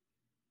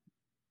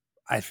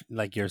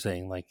like you're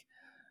saying, like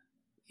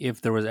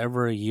if there was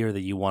ever a year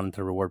that you wanted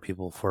to reward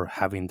people for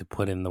having to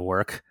put in the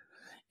work,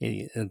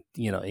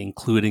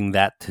 including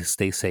that to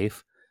stay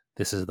safe,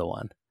 this is the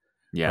one.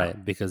 Yeah.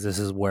 Right? Because this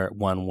is where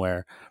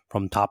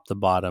from top to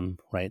bottom,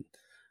 right?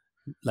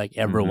 Like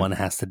everyone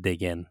has to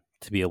dig in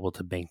to be able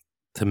to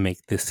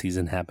make this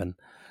season happen.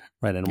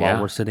 Right. And while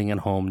we're sitting at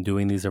home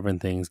doing these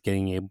different things,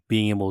 being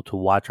able to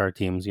watch our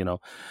teams,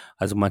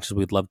 as much as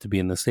we'd love to be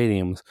in the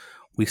stadiums,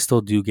 we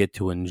still do get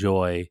to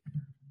enjoy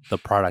the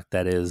product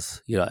that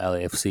is,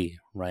 LAFC,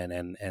 right?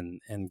 And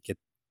get,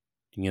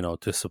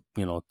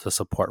 to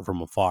support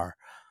from afar.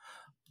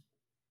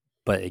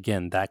 But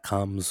again, that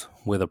comes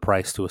with a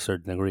price to a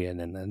certain degree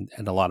and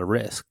a lot of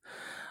risk.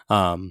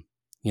 And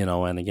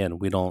again,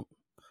 we don't,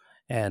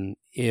 and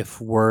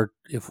if we're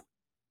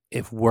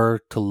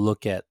to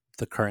look at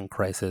the current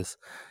crisis,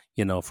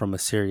 from a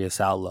serious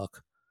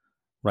outlook,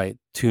 right,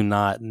 to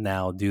not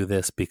now do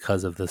this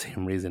because of the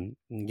same reason,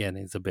 again,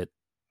 is a bit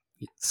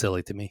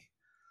silly to me.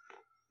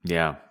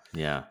 Yeah.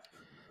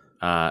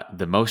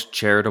 The most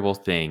charitable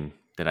thing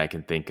that I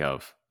can think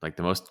of, like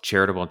the most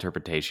charitable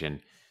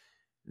interpretation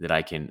that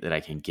I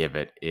can give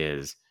it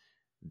is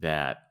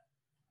that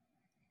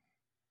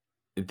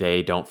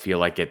they don't feel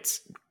like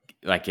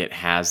it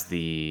has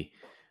the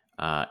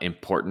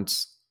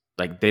importance.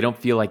 Like they don't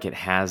feel like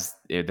that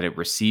it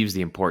receives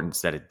the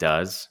importance that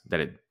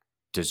it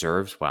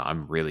deserves. Wow,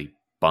 I'm really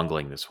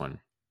bungling this one.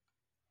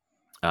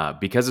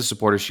 Because the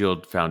Supporters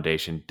Shield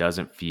Foundation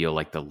doesn't feel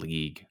like the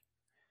league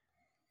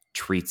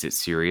treats it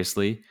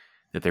seriously,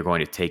 that they're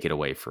going to take it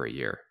away for a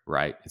year,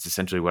 right? It's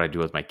essentially what I do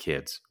with my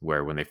kids,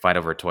 where when they fight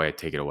over a toy, I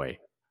take it away.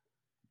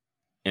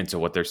 And so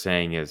what they're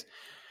saying is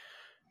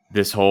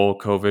this whole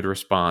COVID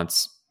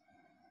response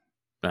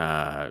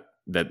that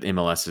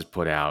MLS has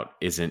put out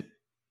isn't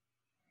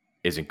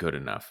good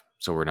enough.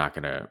 So we're not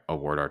going to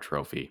award our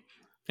trophy.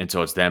 And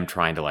so it's them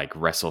trying to like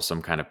wrestle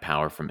some kind of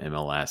power from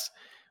MLS,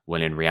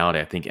 when in reality,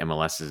 I think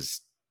MLS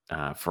is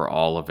for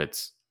all of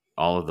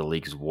the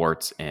league's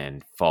warts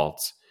and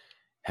faults,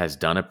 has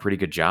done a pretty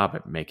good job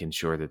at making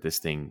sure that this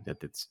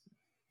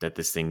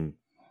thing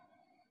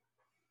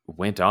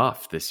went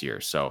off this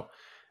year. So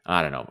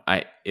I don't know.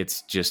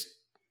 It's just,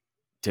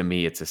 to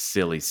me, it's a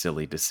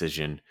silly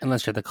decision.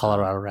 Unless you're the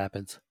Colorado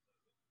Rapids.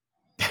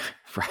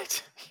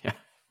 Right. Yeah.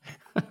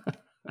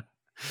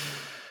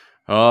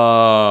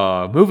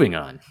 Oh, moving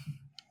on.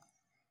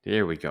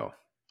 Here we go.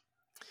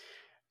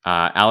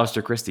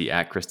 Alistair Christie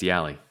at Christie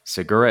Alley.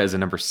 Segura is a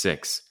number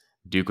 6.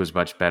 Duke was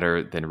much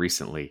better than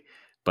recently,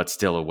 but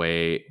still a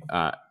way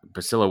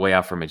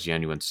out from a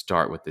genuine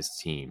start with this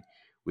team.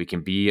 We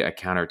can be a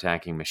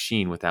counterattacking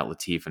machine without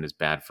Latif and his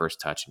bad first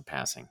touch and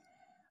passing.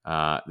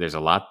 There's a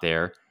lot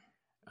there.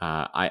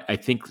 I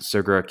think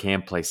Segura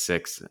can play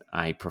 6.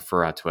 I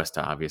prefer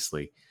Atuesta,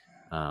 obviously.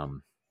 I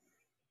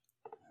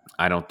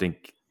don't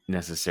think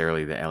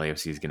necessarily the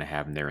LAFC is going to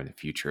have him there in the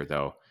future,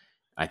 though.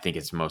 I think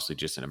it's mostly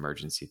just an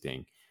emergency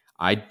thing.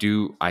 I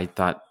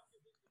thought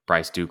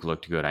Bryce Duke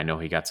looked good. I know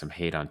he got some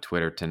hate on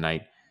Twitter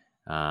tonight.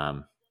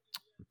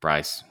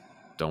 Bryce,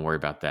 don't worry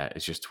about that.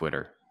 It's just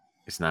Twitter.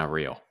 It's not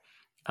real.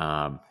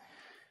 The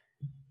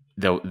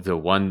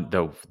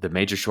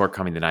major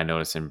shortcoming that I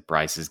noticed in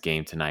Bryce's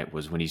game tonight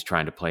was when he's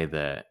trying to play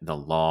the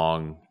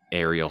long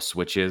aerial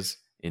switches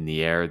in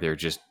the air. They're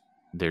just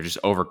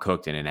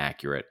overcooked and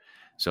inaccurate.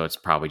 So it's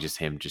probably just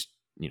him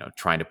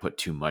trying to put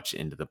too much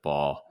into the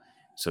ball,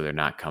 so they're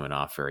not coming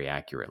off very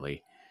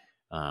accurately.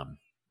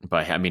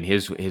 But I mean,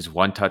 his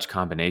one touch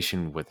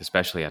combination with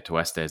especially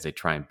Atuesta as they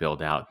try and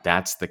build out,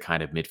 that's the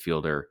kind of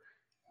midfielder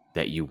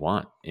that you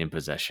want in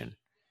possession.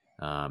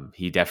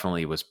 He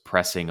definitely was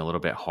pressing a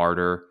little bit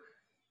harder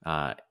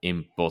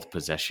in both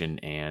possession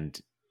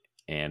and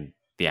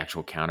the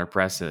actual counter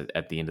press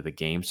at the end of the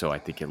game. So I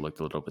think it looked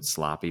a little bit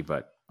sloppy,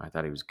 but I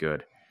thought he was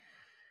good.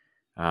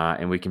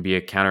 And we can be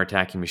a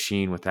counterattacking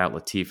machine without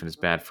Latif and his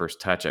bad first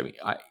touch. I mean,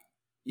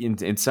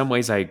 in some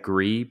ways I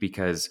agree,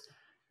 because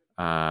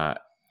I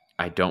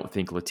don't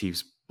think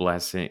Latif's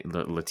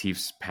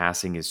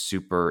passing is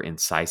super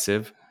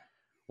incisive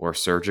or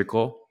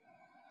surgical.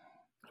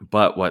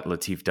 But what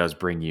Latif does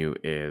bring you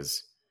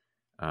is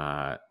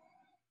kind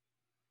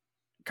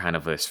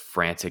of this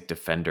frantic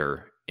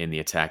defender in the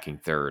attacking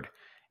third.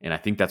 And I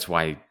think that's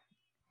why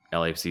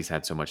LAFC's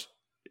had so much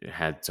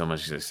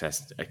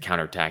success at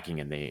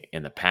counterattacking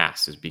in the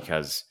past, is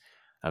because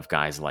of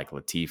guys like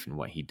Latif and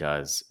what he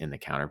does in the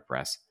counter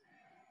press.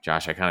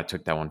 Josh, I kind of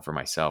took that one for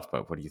myself,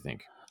 but what do you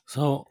think?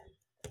 So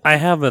I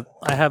have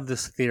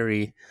this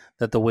theory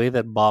that the way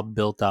that Bob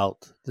built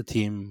out the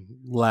team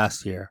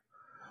last year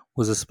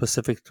was a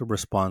specific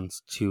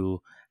response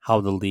to how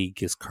the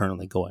league is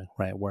currently going,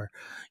 right? Where,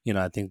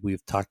 I think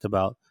we've talked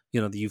about,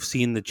 you've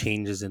seen the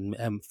changes in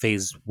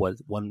phase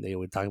one. They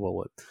would talk about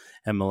what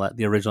MLS,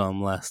 the original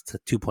MLS to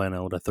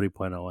 2.0 to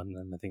 3.0, and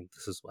then I think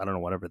this is, I don't know,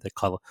 whatever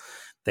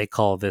they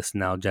call this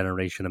now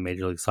generation of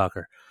Major League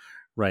Soccer,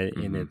 right?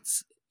 Mm-hmm.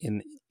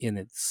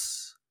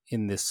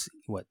 In this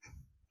what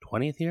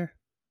 20th year,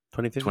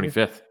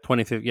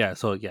 25th, yeah.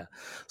 So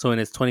in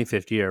its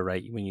 25th year,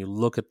 right? When you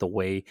look at the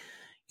way,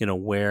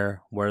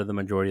 where the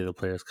majority of the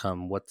players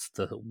come,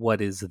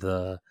 what is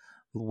the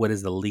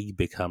league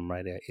become,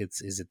 right?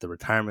 Is it the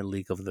retirement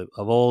league of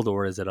old,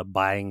 or is it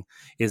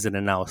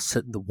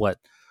what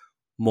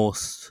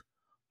most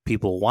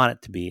people want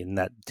it to be, and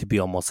that to be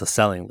almost a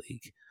selling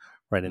league,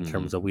 right? In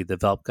terms of, we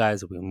develop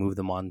guys, we move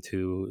them on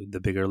to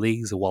the bigger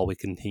leagues while we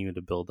continue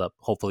to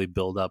hopefully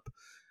build up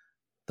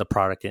the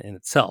product in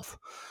itself,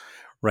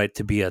 right?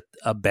 To be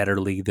a better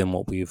league than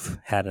what we've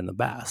had in the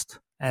past.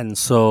 And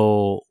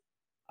so,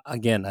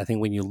 again, I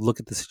think when you look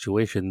at the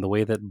situation, the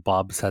way that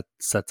Bob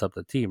sets up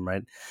the team,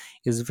 right,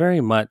 is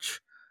very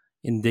much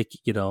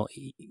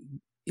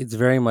it's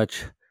very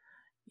much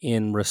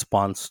in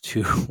response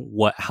to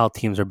how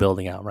teams are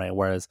building out, right?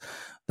 Whereas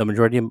the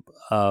majority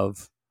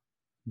of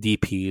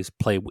DPs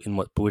play in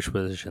which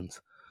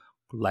positions?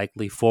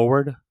 Likely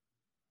forward,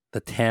 the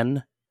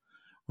 10,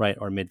 right,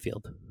 or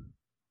midfield,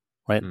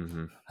 right?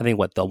 Mm-hmm. I think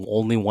the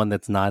only one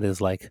that's not is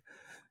like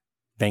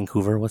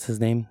Vancouver, what's his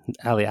name?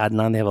 Ali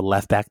Adnan. They have a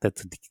left back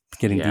that's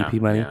getting DP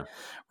money,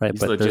 right?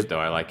 He's legit though.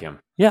 I like him.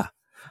 Yeah,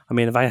 I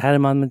mean, if I had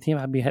him on the team,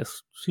 I'd be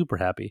super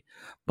happy.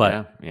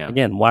 But Yeah.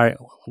 again, why?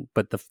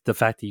 But the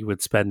fact that you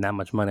would spend that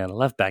much money on a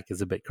left back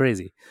is a bit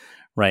crazy,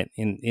 right?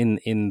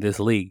 In this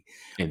league,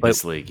 In but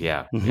this league,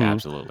 yeah, mhm.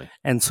 absolutely.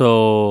 And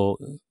so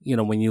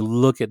when you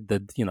look at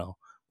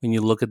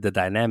the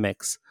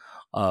dynamics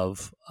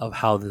of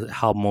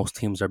how most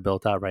teams are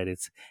built out, right?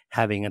 It's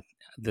having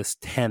this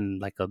 10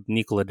 like a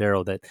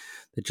Nicoladero that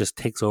just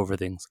takes over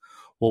things.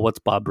 Well, what's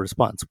Bob's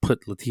response?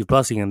 Put Latif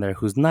Bussing in there,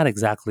 who's not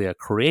exactly a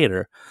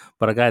creator,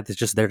 but a guy that's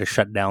just there to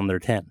shut down their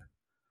 10,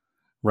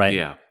 right?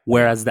 Yeah,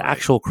 Whereas the right.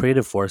 actual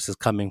creative force is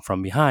coming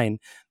from behind,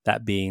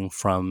 that being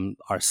from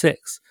our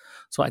 6.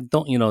 So I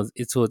don't,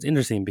 it's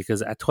interesting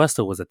because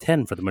Atuesta was a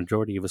 10 for the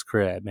majority of his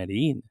career at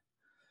Medellin,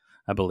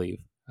 I believe.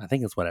 I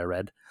think it's what I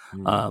read.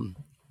 Mm, Um,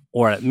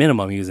 or at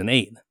minimum, he was an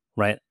 8,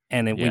 right?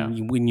 And yeah,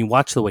 when you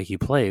watch the way he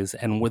plays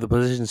and with the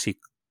positions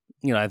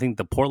I think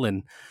the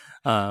Portland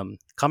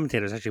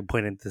commentators actually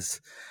pointed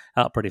this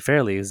out pretty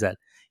fairly, is that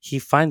he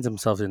finds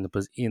himself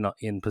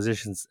in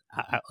positions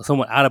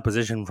somewhat out of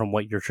position from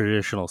what your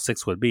traditional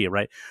 6 would be,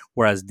 right?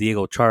 Whereas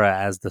Diego Chara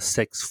as the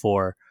 6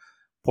 for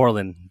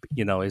Portland,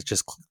 is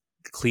just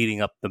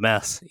cleaning up the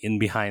mess in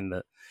behind.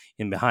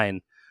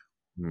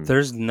 mm,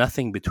 There's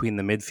nothing between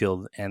the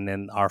midfield and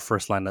then our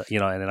first line, and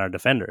then our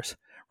defenders,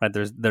 right?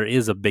 There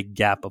is a big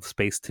gap of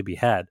space to be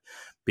had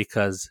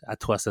because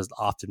Atuesta is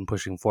often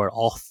pushing forward.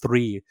 All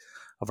 3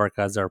 of our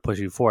guys are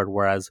pushing forward,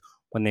 whereas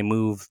when they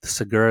move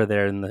Segura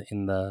there in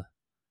the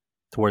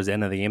towards the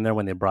end of the game there,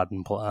 when they brought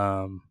in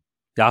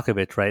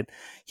Jakovic, right?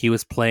 He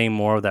was playing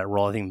more of that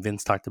role. I think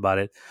Vince talked about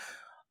it,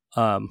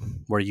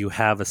 where you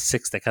have a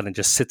 6 that kind of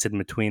just sits in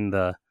between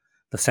the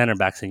center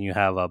backs, and you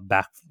have a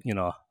back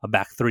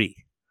 3,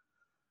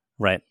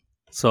 right?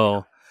 yeah,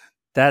 So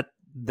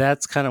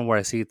that's kind of where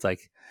I see it's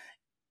like,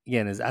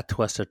 again, is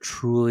Atuesta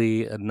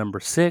truly a number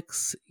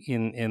 6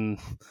 in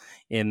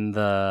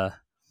the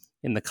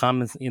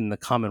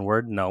common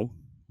word? No,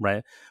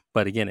 right?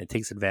 But again, it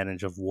takes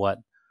advantage of what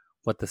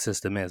the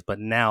system is. But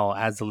now,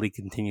 as the league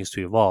continues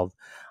to evolve,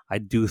 I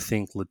do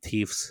think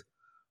Latif's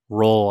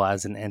role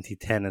as an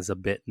anti-10 is a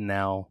bit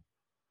now.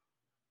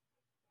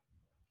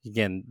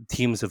 Again,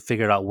 teams have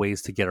figured out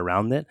ways to get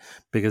around it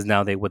because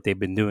now what they've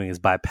been doing is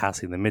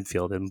bypassing the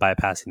midfield and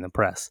bypassing the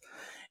press.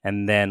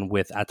 And then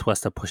with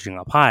Atuesta pushing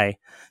up high,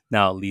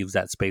 now it leaves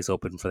that space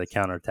open for the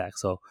counterattack.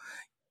 So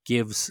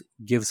give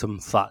some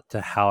thought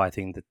to how I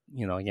think that,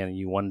 again,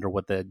 you wonder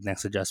what the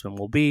next adjustment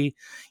will be,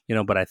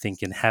 but I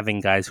think in having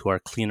guys who are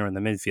cleaner in the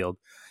midfield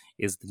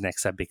is the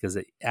next step, because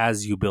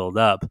as you build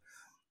up,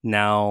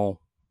 now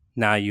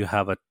you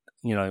have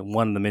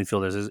one of the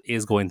midfielders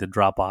is going to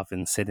drop off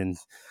and sit in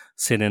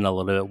a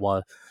little bit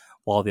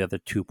while the other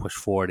 2 push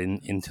forward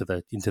into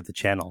the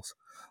channels,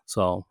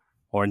 so,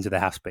 or into the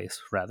half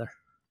space rather.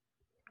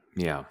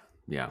 yeah,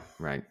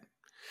 right.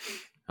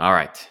 All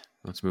right,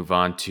 let's move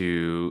on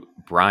to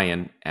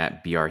Brian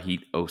at BR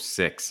Heat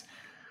 06.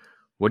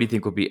 What do you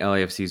think will be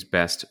LAFC's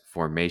best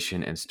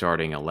formation and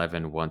starting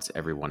 11 once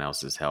everyone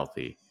else is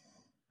healthy?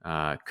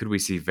 Could we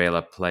see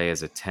Vela play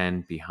as a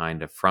 10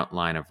 behind a front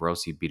line of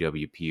Rossi,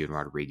 BWP, and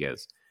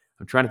Rodriguez?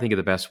 I'm trying to think of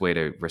the best way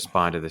to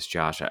respond to this,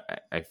 Josh.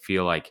 I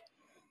feel like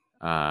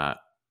uh,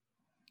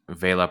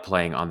 Vela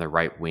playing on the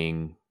right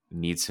wing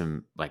needs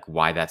some, like,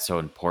 why that's so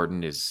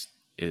important is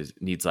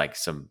needs like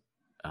some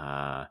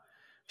uh,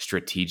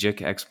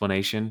 strategic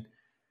explanation.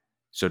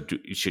 So do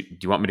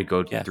you want me to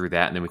go Yeah, through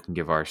that and then we can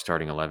give our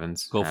starting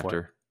 11s go for it.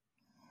 after?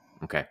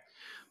 Okay.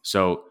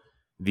 So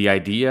the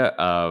idea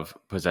of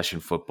possession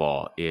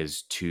football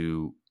is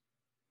to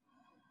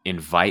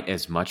invite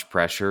as much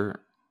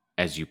pressure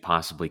as you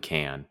possibly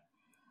can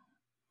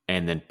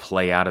and then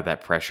play out of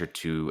that pressure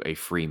to a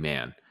free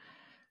man.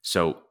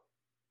 So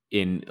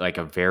in like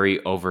a very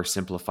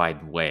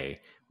oversimplified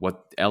way,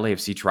 what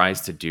LAFC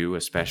tries to do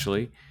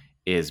especially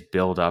is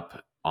build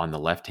up on the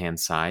left-hand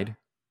side.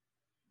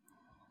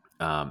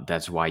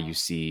 That's why you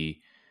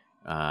see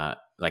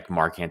like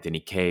Mark Anthony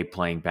Kaye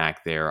playing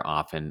back there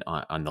often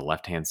on the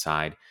left hand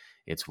side.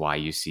 It's why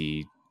you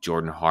see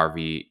Jordan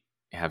Harvey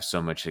have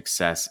so much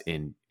success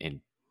in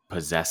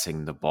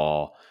possessing the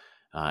ball.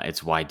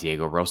 It's why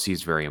Diego Rossi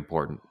is a very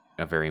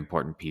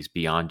important piece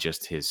beyond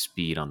just his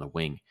speed on the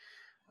wing.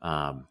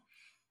 Um,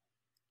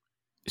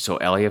 so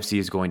LAFC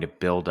is going to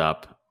build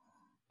up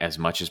as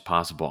much as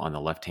possible on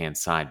the left hand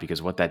side,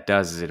 because what that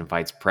does is it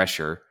invites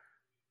pressure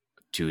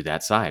to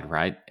that side,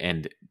 right?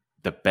 And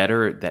the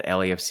better that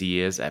LAFC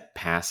is at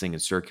passing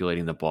and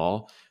circulating the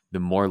ball, the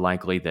more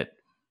likely that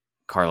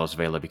Carlos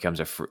Vela becomes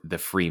the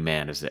free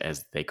man,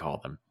 as they call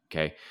them.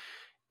 Okay,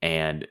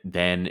 and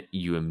then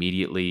you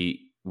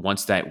immediately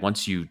once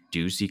you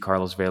do see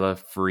Carlos Vela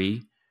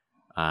free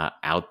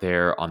out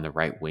there on the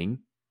right wing,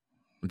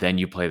 then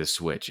you play the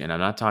switch. And I'm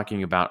not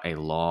talking about a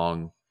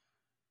long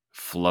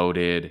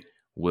floated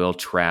Will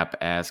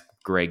Trapp-esque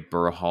Greg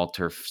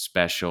Berhalter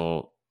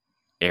special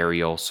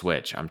aerial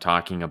switch. I'm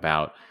talking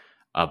about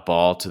a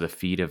ball to the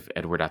feet of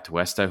Edward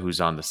Atuesta,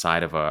 who's on the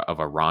side of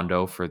a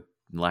rondo, for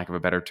lack of a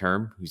better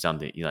term. Who's on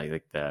the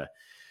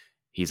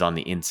he's on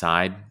the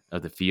inside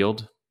of the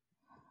field,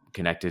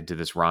 connected to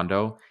this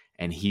rondo,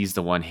 and he's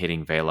the one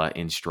hitting Vela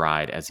in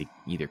stride as he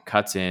either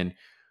cuts in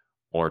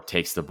or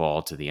takes the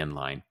ball to the end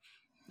line.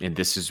 And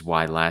this is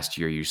why last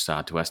year you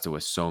saw Atuesta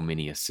with so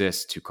many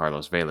assists to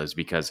Carlos Vela's,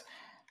 because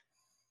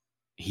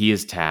he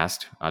is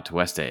tasked,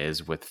 Atuesta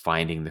is, with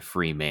finding the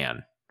free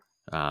man.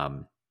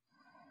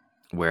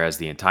 Whereas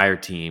the entire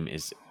team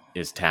is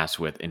tasked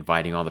with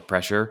inviting all the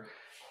pressure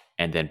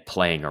and then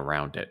playing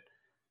around it.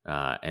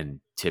 And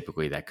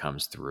typically that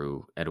comes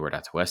through Edward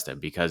Atuesta,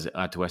 because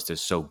Atuesta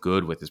is so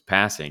good with his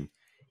passing,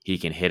 he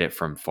can hit it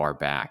from far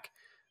back,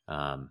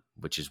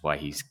 which is why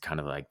he's kind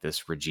of like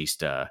this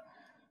regista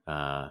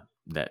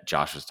that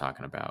Josh was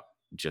talking about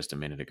just a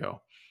minute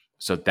ago.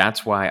 So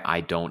that's why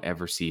I don't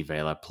ever see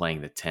Vela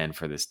playing the 10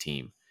 for this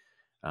team.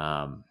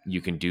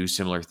 You can do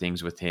similar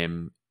things with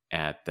him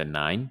at the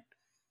 9,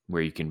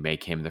 where you can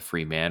make him the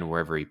free man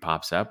wherever he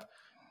pops up.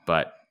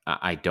 But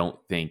I don't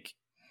think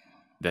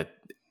that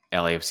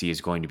LAFC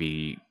is going to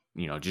be,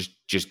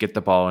 just get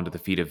the ball into the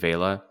feet of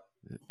Vela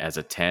as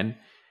a 10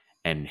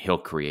 and he'll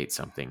create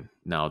something.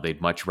 No,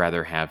 they'd much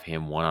rather have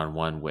him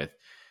one-on-one with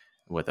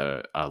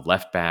a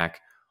left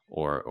back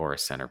or a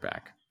center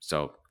back.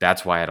 So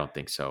that's why I don't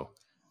think so.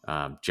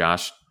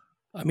 Josh,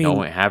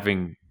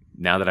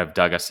 now that I've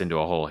dug us into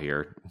a hole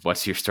here,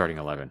 what's your starting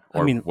 11?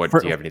 Or do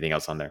you have anything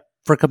else on there?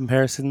 For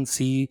comparison,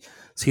 see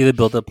the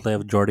build-up play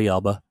of Jordi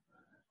Alba,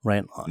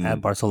 right,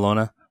 at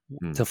Barcelona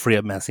to free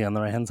up Messi on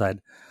the right-hand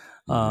side.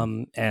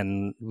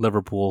 And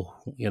Liverpool,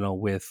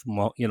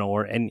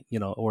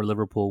 or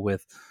Liverpool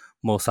with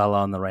Mo Salah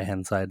on the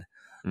right-hand side.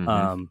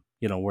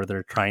 Where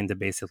they're trying to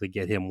basically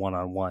get him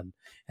one-on-one,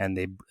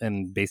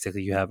 and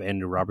basically you have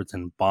Andrew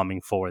Robertson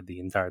bombing forward the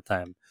entire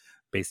time,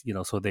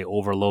 so they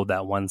overload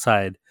that one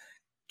side,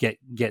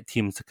 get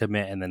teams to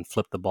commit, and then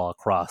flip the ball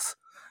across,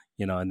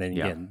 and then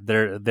again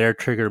their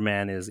trigger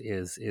man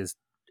is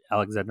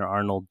Alexander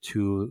Arnold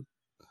to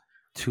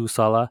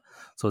Salah,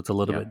 so it's a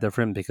little bit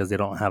different because they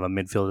don't have a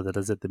midfielder that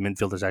does it. The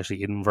midfielders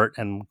actually invert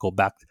and go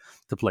back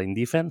to playing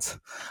defense,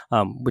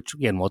 which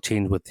again will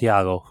change with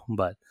Thiago,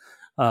 but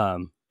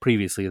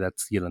previously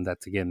that's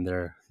again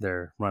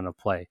their run of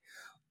play.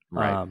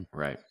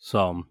 Right.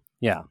 So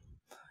yeah,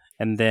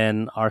 and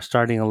then our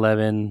starting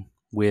 11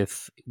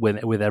 with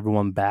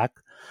everyone back.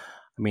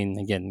 I mean,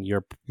 again,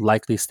 you're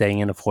likely staying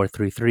in a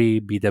 4-3-3.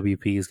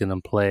 BWP is going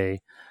to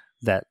play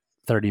that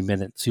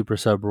 30-minute super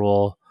sub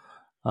role.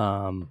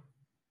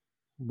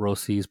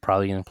 Rossi is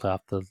probably going to play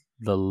off the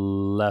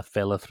left,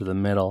 Vela through the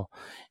middle,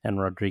 and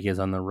Rodriguez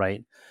on the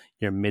right.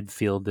 Your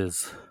midfield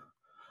is,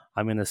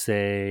 I'm going to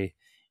say,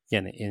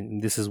 again,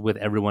 this is with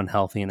everyone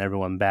healthy and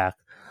everyone back.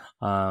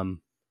 The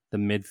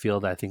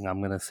midfield, I think I'm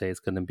going to say it's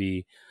going to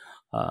be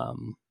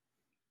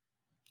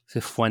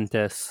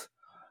Cifuentes.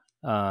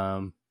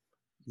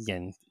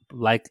 Again,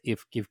 like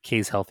if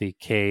K's healthy,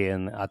 K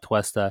and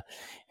Atuesta.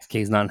 If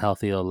K's not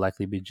healthy, it'll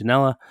likely be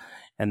Janela.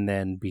 And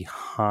then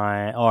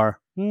behind,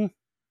 or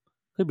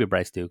could be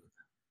Bryce Duke.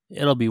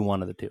 It'll be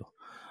one of the two,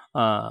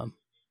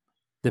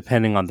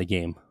 depending on the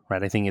game,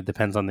 right? I think it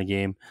depends on the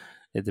game.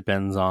 It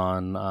depends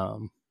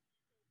on,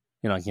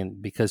 again,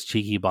 because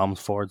Cheeky bombs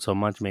forward so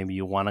much, maybe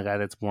you want a guy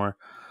that's more,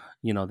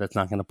 that's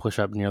not going to push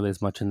up nearly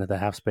as much into the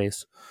half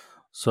space.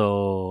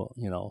 So,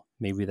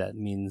 maybe that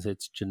means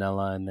it's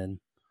Janela, and then,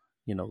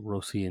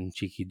 Rossi and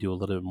Cheeky do a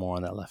little bit more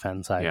on that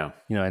left-hand side,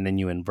 and then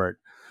you invert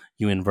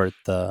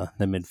the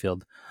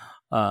midfield.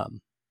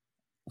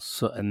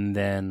 So, and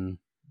then,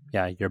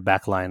 your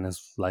back line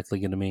is likely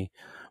going to be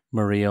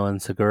Murillo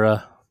and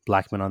Segura,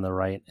 Blackman on the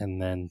right,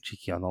 and then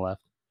Cheeky on the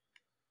left.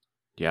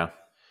 Yeah.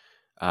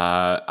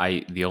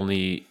 The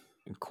only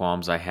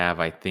qualms I have,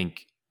 I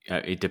think,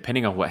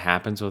 depending on what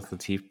happens with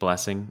Latif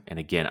Blessing, and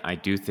again, I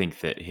do think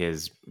that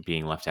his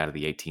being left out of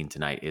the 18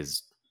 tonight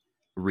is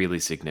really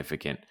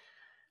significant.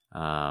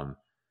 I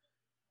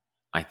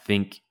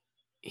think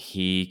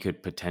he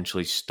could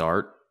potentially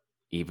start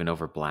even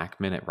over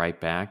Blackman at right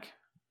back.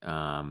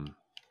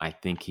 I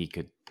think he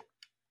could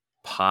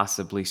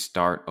possibly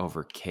start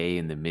over K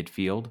in the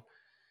midfield.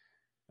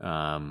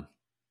 But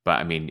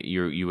I mean,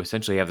 you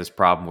essentially have this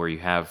problem where you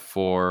have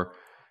 4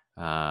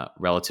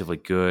 relatively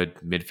good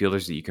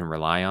midfielders that you can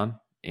rely on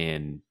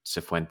in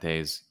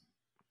Cifuentes,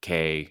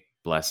 K,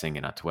 Blessing,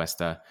 and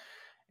Atuesta.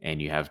 And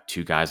you have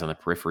 2 guys on the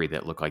periphery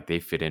that look like they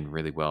fit in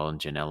really well, in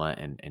Janela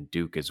and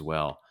Duke as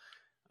well.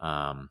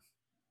 The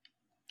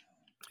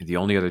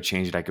only other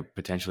change that I could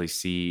potentially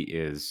see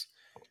is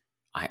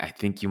I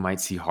think you might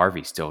see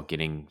Harvey still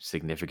getting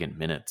significant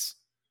minutes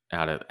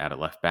out of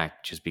left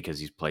back just because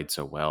he's played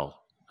so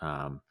well.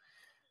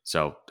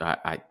 So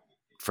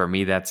for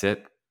me, that's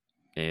it.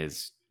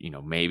 Is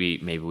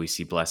maybe we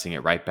see Blessing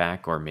at right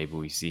back, or maybe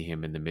we see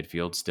him in the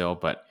midfield still.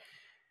 But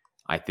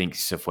I think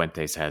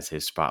Cifuentes has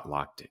his spot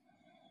locked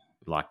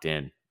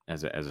in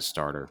as a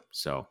starter.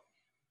 So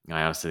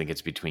I honestly think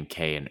it's between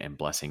K and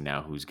Blessing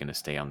now who's going to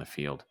stay on the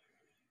field.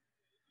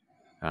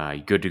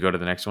 You good to go to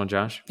the next one,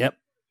 Josh? Yep.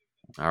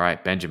 All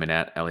right, Benjamin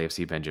at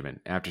LAFC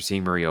Benjamin. After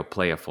seeing Murillo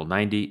play a full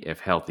 90,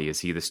 if healthy, is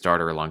he the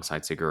starter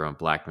alongside Segura and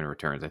Blackman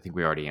returns? I think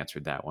we already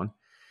answered that one.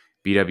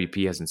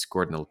 BWP hasn't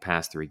scored in the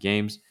past 3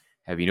 games.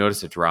 Have you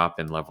noticed a drop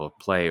in level of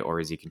play, or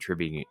is he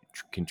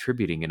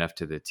contributing enough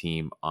to the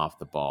team off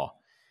the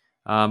ball?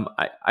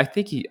 I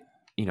think he,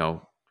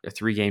 a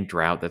 3-game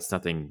drought. That's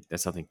nothing.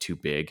 That's nothing too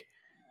big.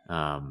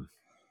 Um,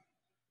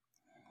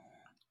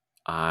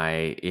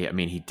 I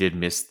mean, he did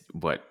miss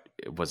what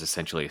was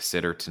essentially a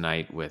sitter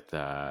tonight with.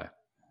 I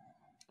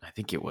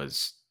think it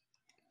was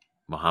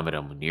Mohamed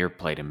El Munir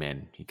played him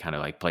in. He kind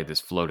of like played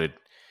this floated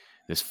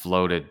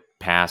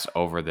pass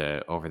over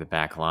the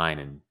back line,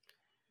 and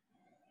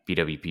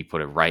BWP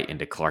put it right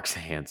into Clark's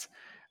hands.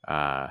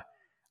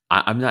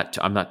 I'm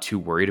not too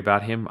worried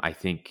about him. I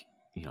think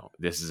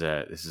this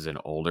is an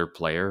older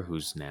player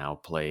who's now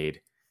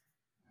played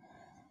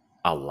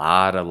a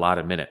lot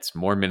of minutes,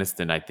 more minutes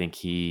than I think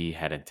he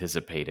had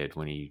anticipated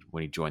when he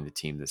joined the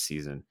team this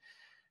season.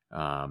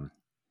 Um,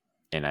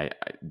 and I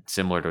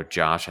similar to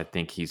Josh, I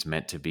think he's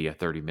meant to be a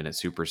 30-minute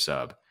super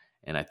sub.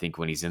 And I think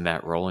when he's in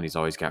that role and he's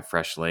always got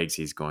fresh legs,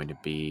 he's going to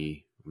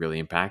be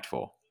really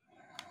impactful.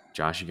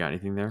 Josh, you got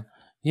anything there?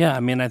 Yeah,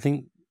 I mean, I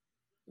think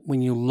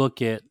when you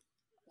look at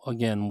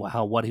again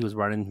what he was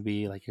running to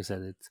be, like you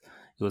said, it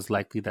was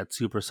likely that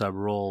super sub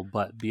role.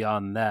 But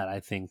beyond that,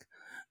 I think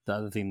the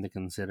other thing to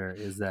consider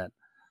is that,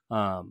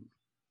 at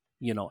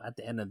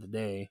the end of the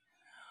day,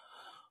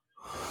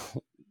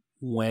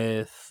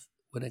 when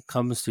it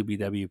comes to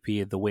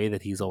BWP, the way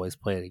that he's always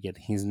played, again,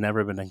 he's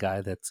never been a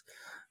guy that's,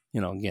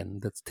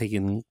 that's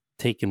taken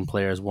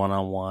players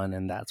one-on-one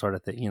and that sort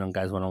of thing,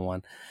 guys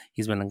one-on-one.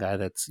 He's been a guy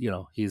that's,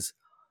 he's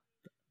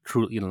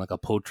true, like a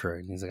poacher,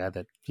 and he's a guy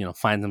that,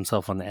 finds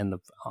himself on the end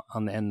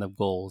of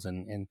goals,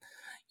 and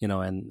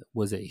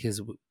was it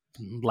his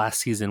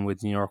last season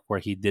with New York where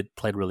he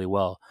played really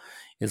well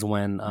is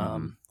when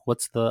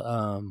what's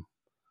the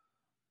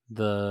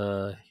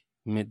their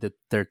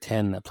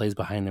 10 that plays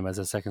behind him as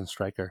a second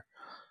striker,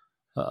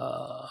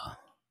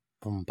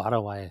 from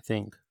Paraguay, I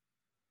think.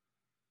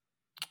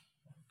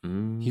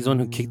 He's the one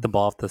who kicked the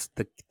ball off the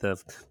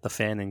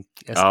fan in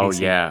SPC. Oh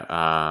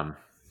yeah,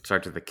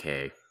 starts with a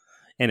K.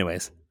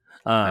 Anyways,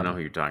 I know who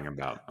you're talking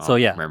about. I'll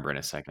remember in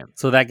a second.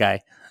 So that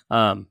guy,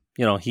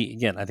 he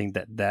again, I think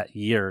that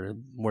year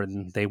where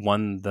they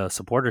won the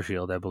Supporter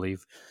Shield, I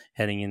believe,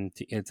 heading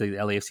into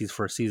LAFC's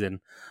first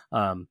season,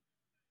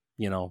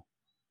 BW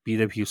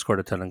scored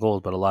a ton of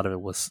goals, but a lot of it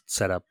was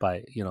set up.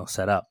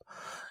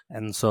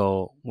 And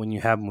so when you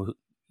have,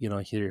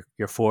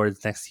 your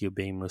forwards next to you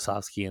being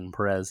Musovski and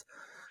Perez,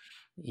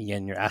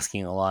 again, you're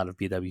asking a lot of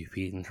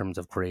BWP in terms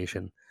of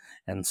creation.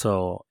 And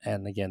so,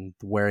 and again,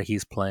 where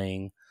he's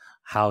playing,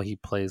 how he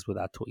plays with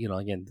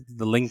again,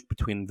 the link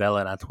between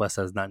Vela and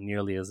Atuesta is not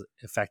nearly as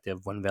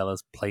effective when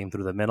Vela's playing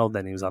through the middle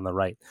than he was on the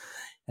right.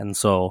 And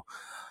so,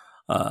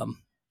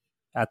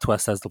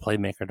 Atuesta as the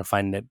playmaker to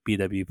find that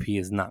BWP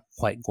is not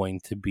quite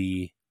going to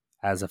be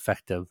as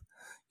effective,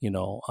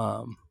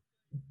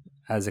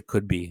 as it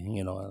could be,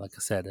 like I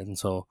said. And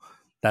so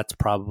that's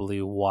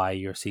probably why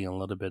you're seeing a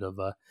little bit of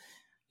a,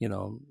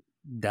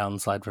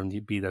 downslide from the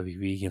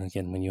BWP.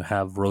 Again, when you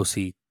have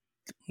Rossi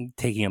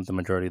taking up the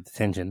majority of the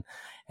tension,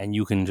 and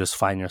you can just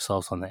find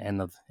yourselves on the end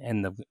of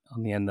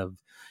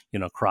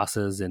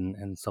crosses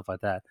and stuff like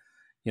that.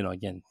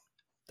 Again,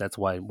 that's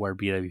where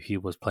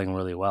BWP was playing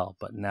really well,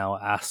 but now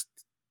asked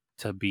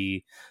to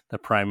be the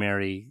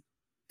primary,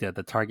 the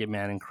target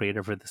man and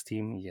creator for this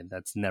team. Again,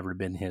 that's never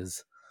been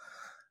his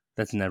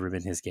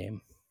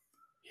game.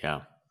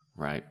 Yeah,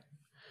 right.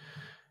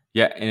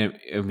 Yeah, and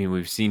I mean,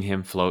 we've seen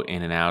him float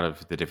in and out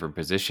of the different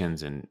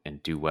positions and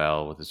do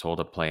well with his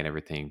hold-up play and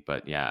everything.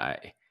 But yeah,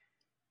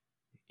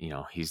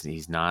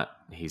 he's not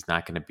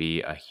going to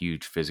be a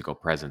huge physical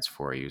presence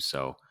for you.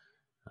 So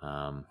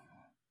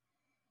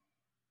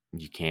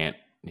you can't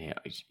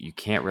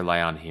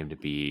rely on him to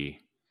be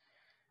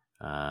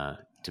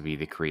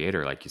the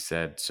creator, like you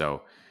said.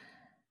 So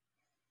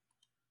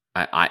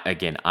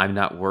I'm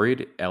not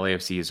worried.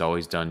 LAFC has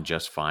always done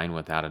just fine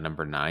without a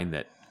number 9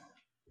 that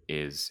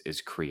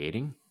is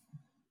creating,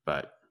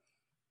 but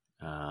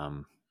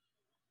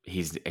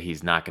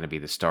he's not going to be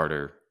the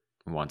starter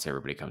once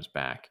everybody comes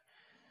back.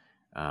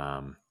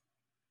 All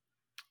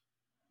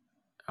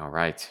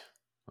right,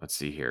 let's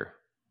see here.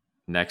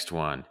 Next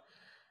one,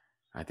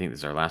 I think this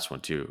is our last one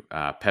too.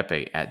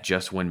 Pepe at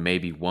just when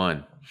maybe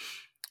one.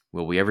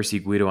 Will we ever see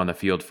Guido on the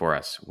field for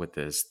us? With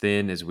as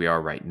thin as we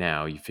are right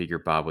now, you figure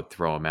Bob would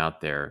throw him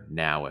out there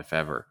now, if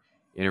ever.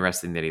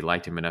 Interesting that he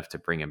liked him enough to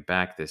bring him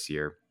back this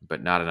year,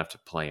 but not enough to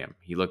play him.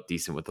 He looked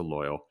decent with the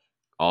loyal.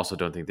 Also,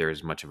 don't think there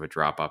is much of a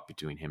drop-off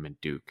between him and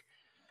Duke.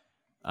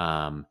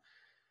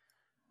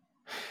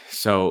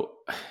 So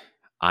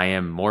I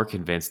am more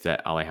convinced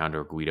that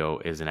Alejandro Guido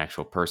is an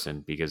actual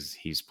person because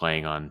he's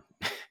playing on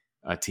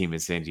a team in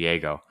San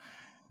Diego.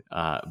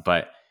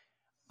 But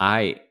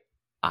I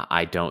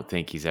don't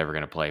think he's ever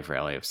going to play for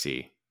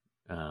LAFC.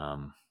 I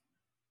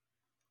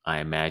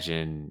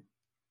imagine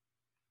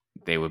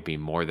they would be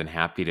more than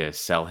happy to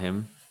sell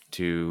him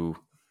to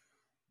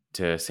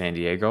San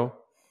Diego.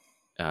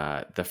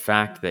 The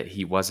fact that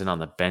he wasn't on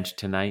the bench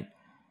tonight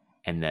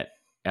and that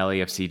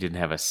LAFC didn't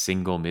have a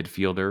single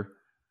midfielder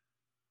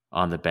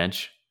on the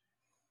bench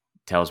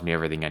tells me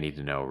everything I need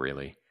to know,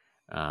 really.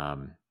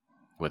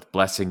 with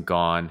Blessing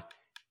gone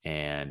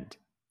and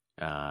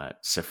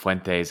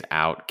Cifuentes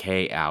out,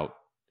 K out.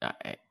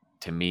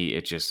 To me,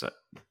 it just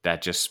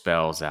that just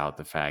spells out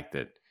the fact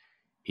that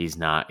he's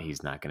not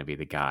going to be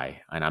the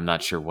guy, and I'm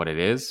not sure what it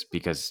is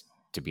because,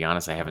 to be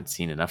honest, I haven't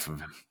seen enough of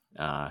him,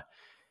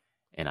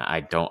 and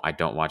I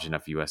don't watch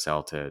enough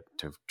USL to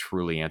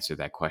truly answer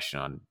that question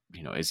on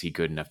is he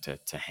good enough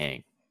to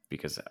hang,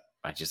 because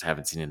I just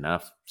haven't seen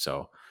enough.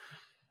 So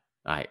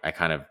I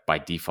kind of by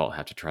default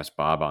have to trust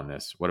Bob on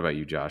this. What about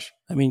you, Josh?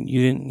 I mean,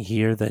 you didn't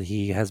hear that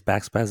he has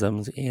back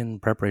spasms in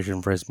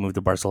preparation for his move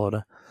to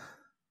Barcelona?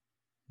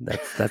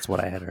 That's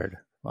what I had heard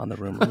on the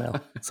rumor mill,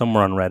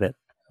 somewhere on Reddit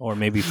or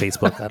maybe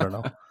Facebook. I don't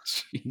know.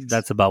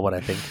 That's about what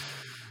I think.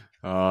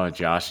 Oh,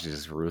 Josh is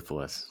just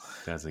ruthless.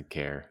 Doesn't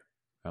care.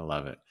 I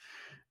love it.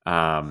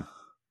 All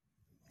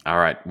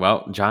right.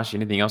 Well, Josh,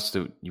 anything else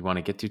you want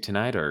to get to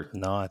tonight, or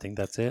no? I think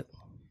that's it.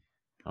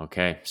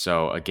 Okay,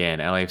 so again,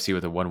 LAFC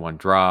with a 1-1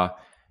 draw.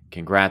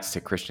 Congrats to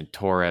Christian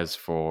Torres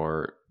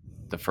for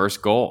the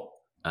first goal.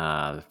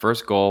 The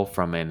first goal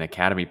from an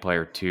academy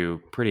player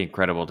too. Pretty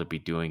incredible to be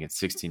doing at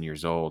 16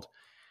 years old.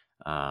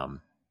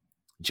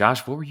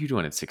 Josh, what were you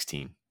doing at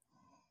 16?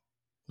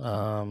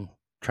 Trying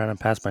to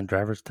pass my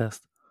driver's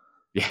test.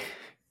 Yeah,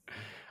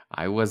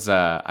 I was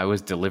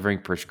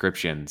delivering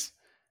prescriptions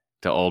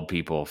to old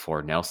people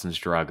for Nelson's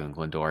Drug in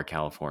Glendora,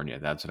 California.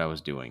 That's what I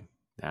was doing.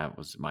 That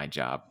was my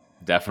job.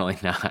 Definitely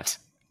not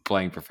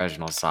playing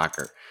professional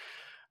soccer.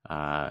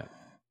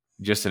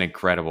 Just an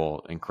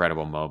incredible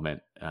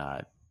moment.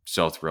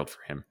 So thrilled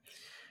for him.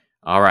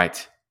 All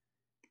right.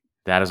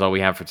 That is all we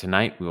have for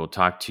tonight. We will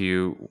talk to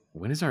you.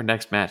 When is our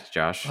next match,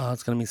 Josh?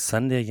 It's going to be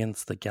Sunday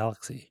against the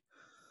Galaxy.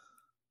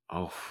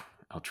 Oh,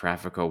 El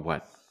Trafico,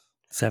 what?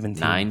 17.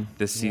 9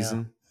 this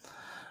season? Yeah.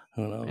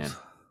 Who knows? Man.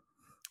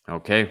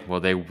 Okay.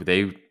 Well, they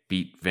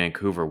beat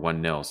Vancouver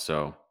 1-0,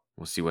 so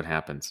we'll see what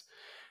happens.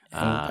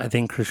 I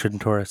think Christian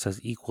Torres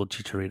has equal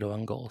Chicharito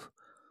on goals.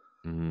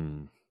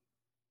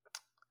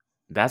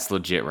 That's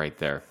legit right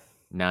there.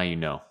 Now you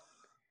know.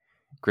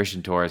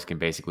 Christian Torres can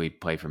basically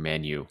play for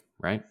Man U,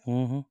 right?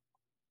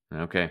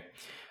 Mm-hmm. Okay.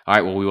 All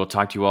right. Well, we will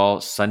talk to you all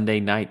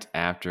Sunday night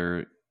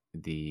after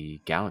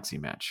the Galaxy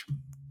match.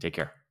 Take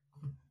care.